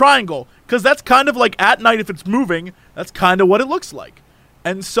 or a triangle, because that's kind of like at night if it's moving, that's kind of what it looks like.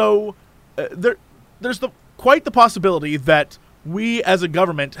 And so, there's quite the possibility that we as a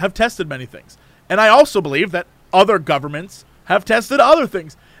government have tested many things. And I also believe that other governments have tested other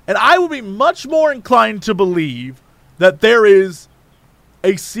things. And I would be much more inclined to believe that there is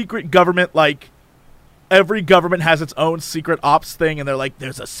a secret government, like every government has its own secret ops thing, and they're like,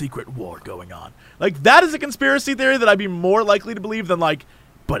 there's a secret war going on. Like, that is a conspiracy theory that I'd be more likely to believe than like,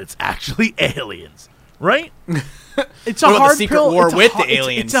 but it's actually aliens, right? It's What a about the hard secret pill. war it's a with har- the it's-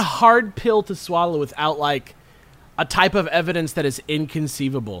 aliens? It's a hard pill to swallow without like a type of evidence that is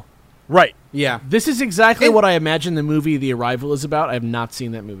inconceivable. Right. Yeah. This is exactly And- what I imagine the movie The Arrival is about. I have not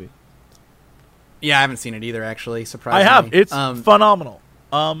seen that movie. Yeah, I haven't seen it either, actually, I surprisingly. have. It's phenomenal.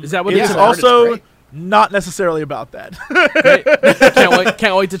 Is that what it's it is? also It's great. not necessarily about that. Great.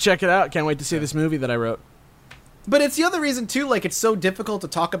 Can't wait to check it out. Can't wait to see this movie that I wrote. But it's the other reason, too, like, it's so difficult to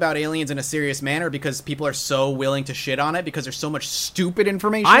talk about aliens in a serious manner because people are so willing to shit on it because there's so much stupid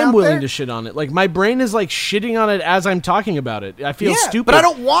information I'm out willing there. to shit on it. Like, my brain is like shitting on it as I'm talking about it. I feel stupid. but I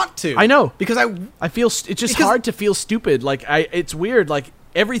don't want to. I know. Because I feel it's just Because- hard to feel stupid. Like it's weird. Like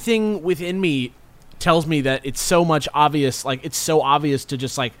everything within me tells me that it's so much obvious. Like it's so obvious to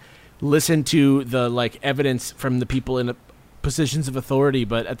just like listen to the like evidence from the people in positions of authority.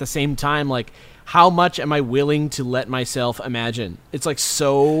 But at the same time, like how much am I willing to let myself imagine? It's like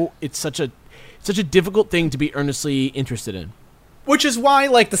it's such a difficult thing to be earnestly interested in. Which is why,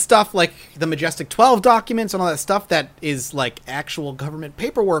 like, the stuff like the Majestic 12 documents and all that stuff that is, like, actual government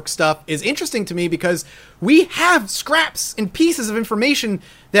paperwork stuff is interesting to me because we have scraps and pieces of information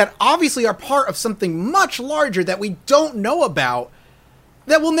that obviously are part of something much larger that we don't know about.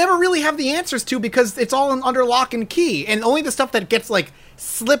 that we'll never really have the answers to because it's all under lock and key. And only the stuff that gets, like,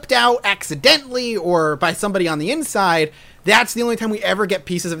 slipped out accidentally or by somebody on the inside, that's the only time we ever get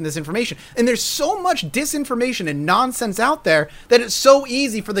pieces of this information. And there's so much disinformation and nonsense out there that it's so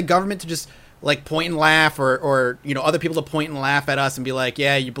easy for the government to just, like, point and laugh or you know, other people to point and laugh at us and be like,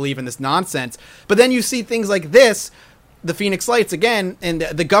 yeah, you believe in this nonsense. But then you see things like this, the Phoenix Lights again, and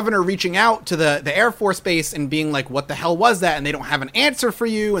the governor reaching out to the Air Force Base and being like, what the hell was that? And they don't have an answer for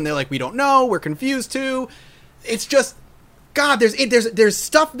you. And they're like, we don't know. We're confused too. It's just, God, there's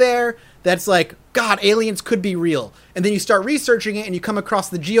stuff there that's like, God, aliens could be real. And then you start researching it and you come across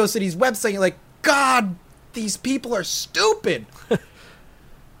the GeoCities website. And you're like, God, these people are stupid.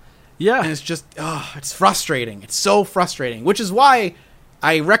 Yeah. And it's just, it's frustrating. It's so frustrating, which is why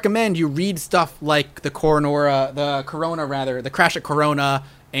I recommend you read stuff like the Crash at Corona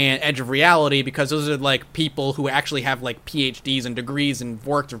and Edge of Reality, because those are like people who actually have like PhDs and degrees and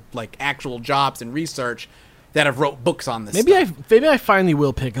worked like actual jobs and research that have wrote books on this stuff. Maybe I finally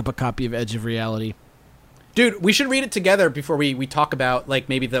will pick up a copy of Edge of Reality. Dude, we should read it together before we talk about like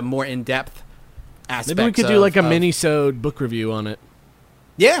maybe the more in-depth aspects. Maybe we could do like a mini-sode book review on it.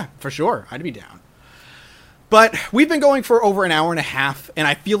 Yeah, for sure. I'd be down. But we've been going for over an hour and a half, and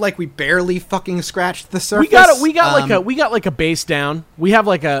I feel like we barely fucking scratched the surface. We got like a base down. We have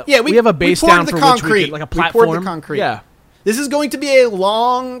like a we have a base down for concrete. which we could, like a platform. We poured the concrete. Yeah. This is going to be a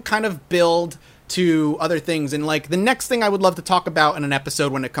long kind of build to other things, and like the next thing I would love to talk about in an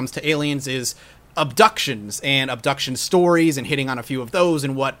episode when it comes to aliens is abductions and abduction stories, and hitting on a few of those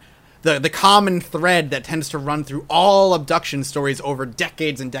and what the common thread that tends to run through all abduction stories over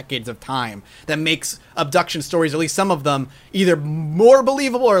decades and decades of time that makes abduction stories, at least some of them, either more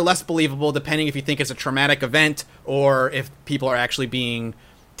believable or less believable, depending if you think it's a traumatic event or if people are actually being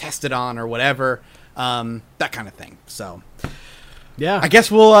tested on or whatever, that kind of thing. So, yeah, I guess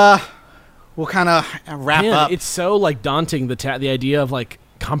we'll kind of wrap up. It's so like daunting, the idea of like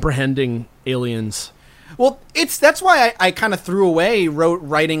comprehending aliens. Well, that's why I kind of threw away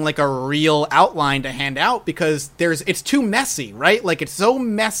writing like a real outline to hand out, because it's too messy, right? Like, it's so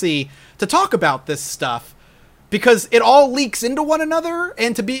messy to talk about this stuff because it all leaks into one another,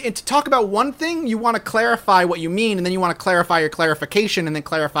 and to talk about one thing, you want to clarify what you mean, and then you want to clarify your clarification and then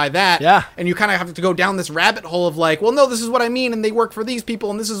clarify that. Yeah. And you kind of have to go down this rabbit hole of like, well, no, this is what I mean, and they work for these people,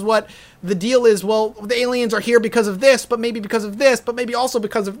 and this is what the deal is. Well, the aliens are here because of this, but maybe because of this, but maybe also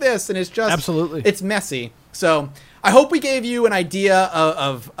because of this, and it's just... Absolutely. It's messy. So I hope we gave you an idea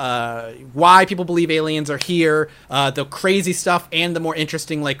of why people believe aliens are here, the crazy stuff and the more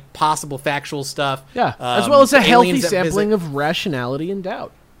interesting, like, possible factual stuff. Yeah, as well as a healthy sampling of rationality and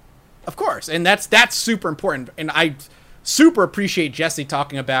doubt. Of course, and that's super important. And I super appreciate Jesse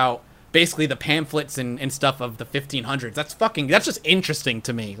talking about basically the pamphlets and stuff of the 1500s. That's just interesting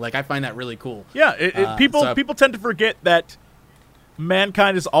to me. Like, I find that really cool. Yeah, people tend to forget that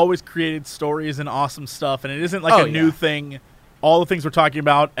mankind has always created stories and awesome stuff, and it isn't like a new thing. All the things we're talking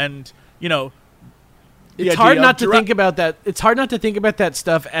about, and you know, it's hard not to think about that. It's hard not to think about that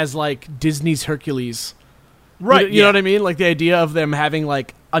stuff as like Disney's Hercules, right? You know what I mean? Like the idea of them having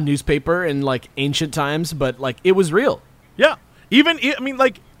like a newspaper in like ancient times, but like it was real. Yeah,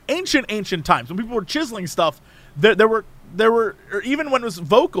 like ancient times when people were chiseling stuff, there were or even when it was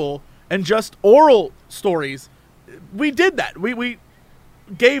vocal and just oral stories, we did that. We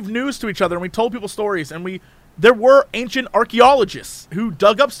gave news to each other and we told people stories, and there were ancient archaeologists who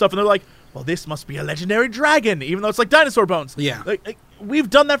dug up stuff and they're like, well, this must be a legendary dragon, even though it's like dinosaur bones. Yeah. Like, we've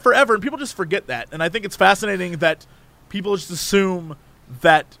done that forever, and people just forget that. And I think it's fascinating that people just assume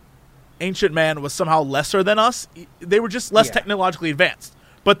that ancient man was somehow lesser than us. They were just less technologically advanced.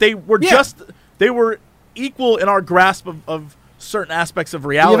 But they were they were equal in our grasp of certain aspects of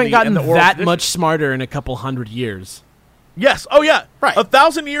reality. We haven't gotten that much smarter in a couple hundred years. Yes. Oh, yeah. Right.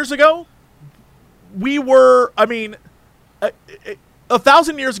 1,000 years ago, we were,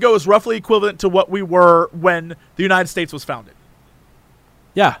 1,000 years ago is roughly equivalent to what we were when the United States was founded.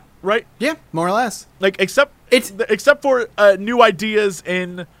 Yeah. Right? Yeah, more or less. Like, except for new ideas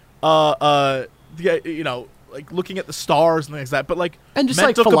in, like looking at the stars and things like that, but like, and just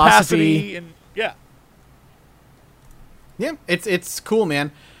mental like philosophy capacity and yeah, it's cool,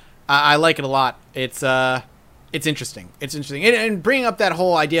 man. I like it a lot. It's interesting. It's interesting. And bringing up that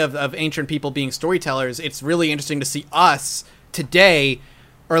whole idea of ancient people being storytellers, it's really interesting to see us today,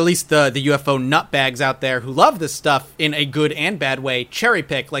 or at least the UFO nutbags out there who love this stuff in a good and bad way, cherry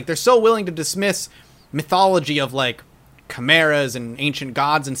pick. Like, they're so willing to dismiss mythology of, like, chimeras and ancient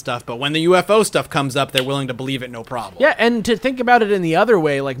gods and stuff, but when the UFO stuff comes up, they're willing to believe it no problem. Yeah, and to think about it in the other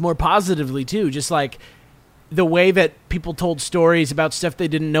way, like, more positively, too, just like, the way that people told stories about stuff they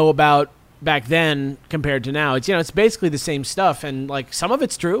didn't know about back then compared to now. It's, you know, it's basically the same stuff, and like some of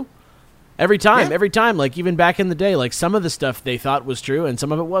it's true. Every time, like even back in the day, like some of the stuff they thought was true and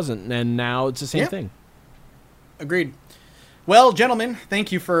some of it wasn't, and now it's the same thing. Agreed. Well, gentlemen,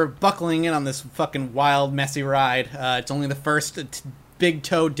 thank you for buckling in on this fucking wild, messy ride. It's only the first big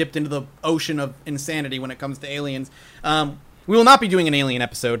toe dipped into the ocean of insanity when it comes to aliens. We will not be doing an alien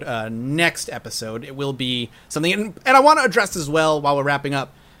episode next episode. It will be something, and I want to address as well while we're wrapping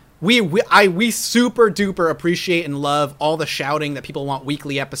up. We super duper appreciate and love all the shouting that people want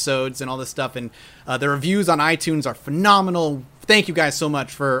weekly episodes and all this stuff, and the reviews on iTunes are phenomenal. Thank you guys so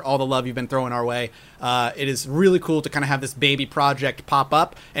much for all the love you've been throwing our way. It is really cool to kind of have this baby project pop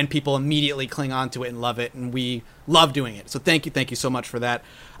up and people immediately cling on to it and love it, and we love doing it. So thank you so much for that.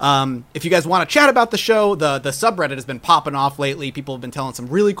 If you guys want to chat about the show, the subreddit has been popping off lately. People have been telling some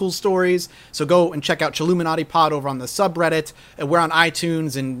really cool stories. So go and check out Chilluminati Pod over on the subreddit. We're on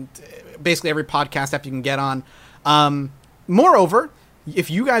iTunes and basically every podcast app you can get on. Moreover,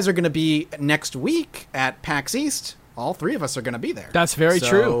 if you guys are going to be next week at PAX East, all three of us are going to be there. That's very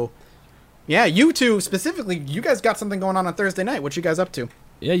true. Yeah, you two specifically, you guys got something going on Thursday night. What you guys up to?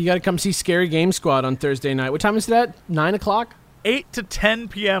 Yeah, you got to come see Scary Game Squad on Thursday night. What time is that? 9 o'clock? 8 to 10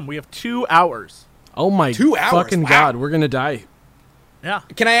 p.m. We have 2 hours. Oh my 2 hours? fucking God, we're going to die. Yeah.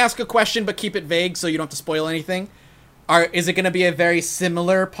 Can I ask a question but keep it vague so you don't have to spoil anything? Is it going to be a very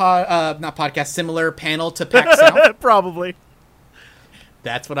similar similar panel to PAX South? Probably.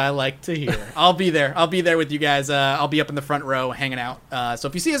 That's what I like to hear. I'll be there. I'll be there with you guys. I'll be up in the front row hanging out. So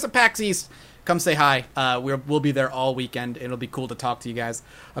if you see us at PAX East, come say hi. We'll be there all weekend. It'll be cool to talk to you guys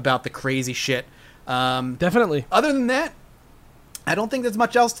about the crazy shit. Definitely. Other than that, I don't think there's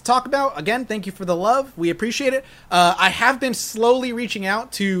much else to talk about. Again, thank you for the love. We appreciate it. I have been slowly reaching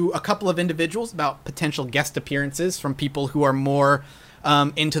out to a couple of individuals about potential guest appearances from people who are more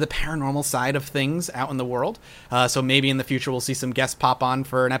into the paranormal side of things out in the world. So maybe in the future we'll see some guests pop on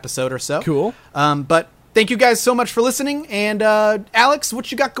for an episode or so. Cool. But thank you guys so much for listening. And Alex,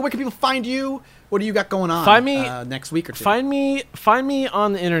 what you got? Where can people find you? What do you got going on? Find me next week or two. Find me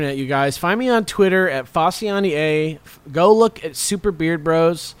on the internet, you guys. Find me on Twitter at Fossiani A. Go look at Super Beard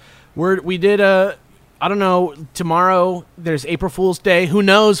Bros. We did I don't know. Tomorrow there's April Fool's Day. Who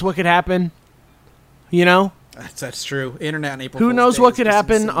knows what could happen? You know. That's true. Internet on April Who Fool's knows Day what is could just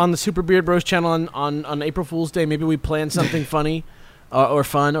happen insane. on the Super Beard Bros channel on April Fool's Day. Maybe we plan something funny or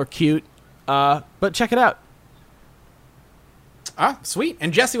fun or cute. But check it out. Ah, sweet.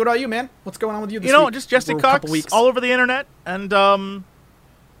 And Jesse, what about you, man? What's going on with you this You know, week? just Jesse We're a Cox couple weeks. all over the internet. And,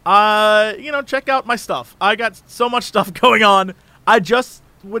 check out my stuff. I got so much stuff going on. I just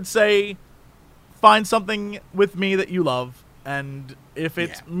would say find something with me that you love. And if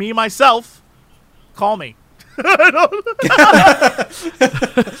it's me, myself, call me. Good.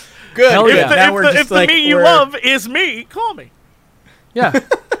 Hell Good. yeah. Now we're If just the like, me you we're- love is me, call me. Yeah.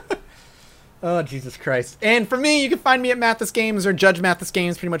 Oh, Jesus Christ. And for me, you can find me at Mathis Games or Judge Mathis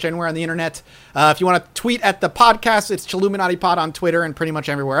Games pretty much anywhere on the internet. If you want to tweet at the podcast, it's Chilluminati Pod on Twitter and pretty much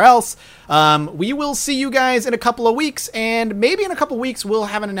everywhere else. We will see you guys in a couple of weeks, and maybe in a couple of weeks we'll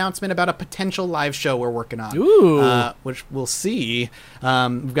have an announcement about a potential live show we're working on. Ooh. Which we'll see.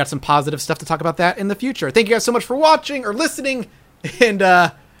 We've got some positive stuff to talk about that in the future. Thank you guys so much for watching or listening, and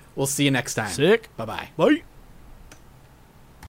we'll see you next time. Sick. Bye-bye. Bye.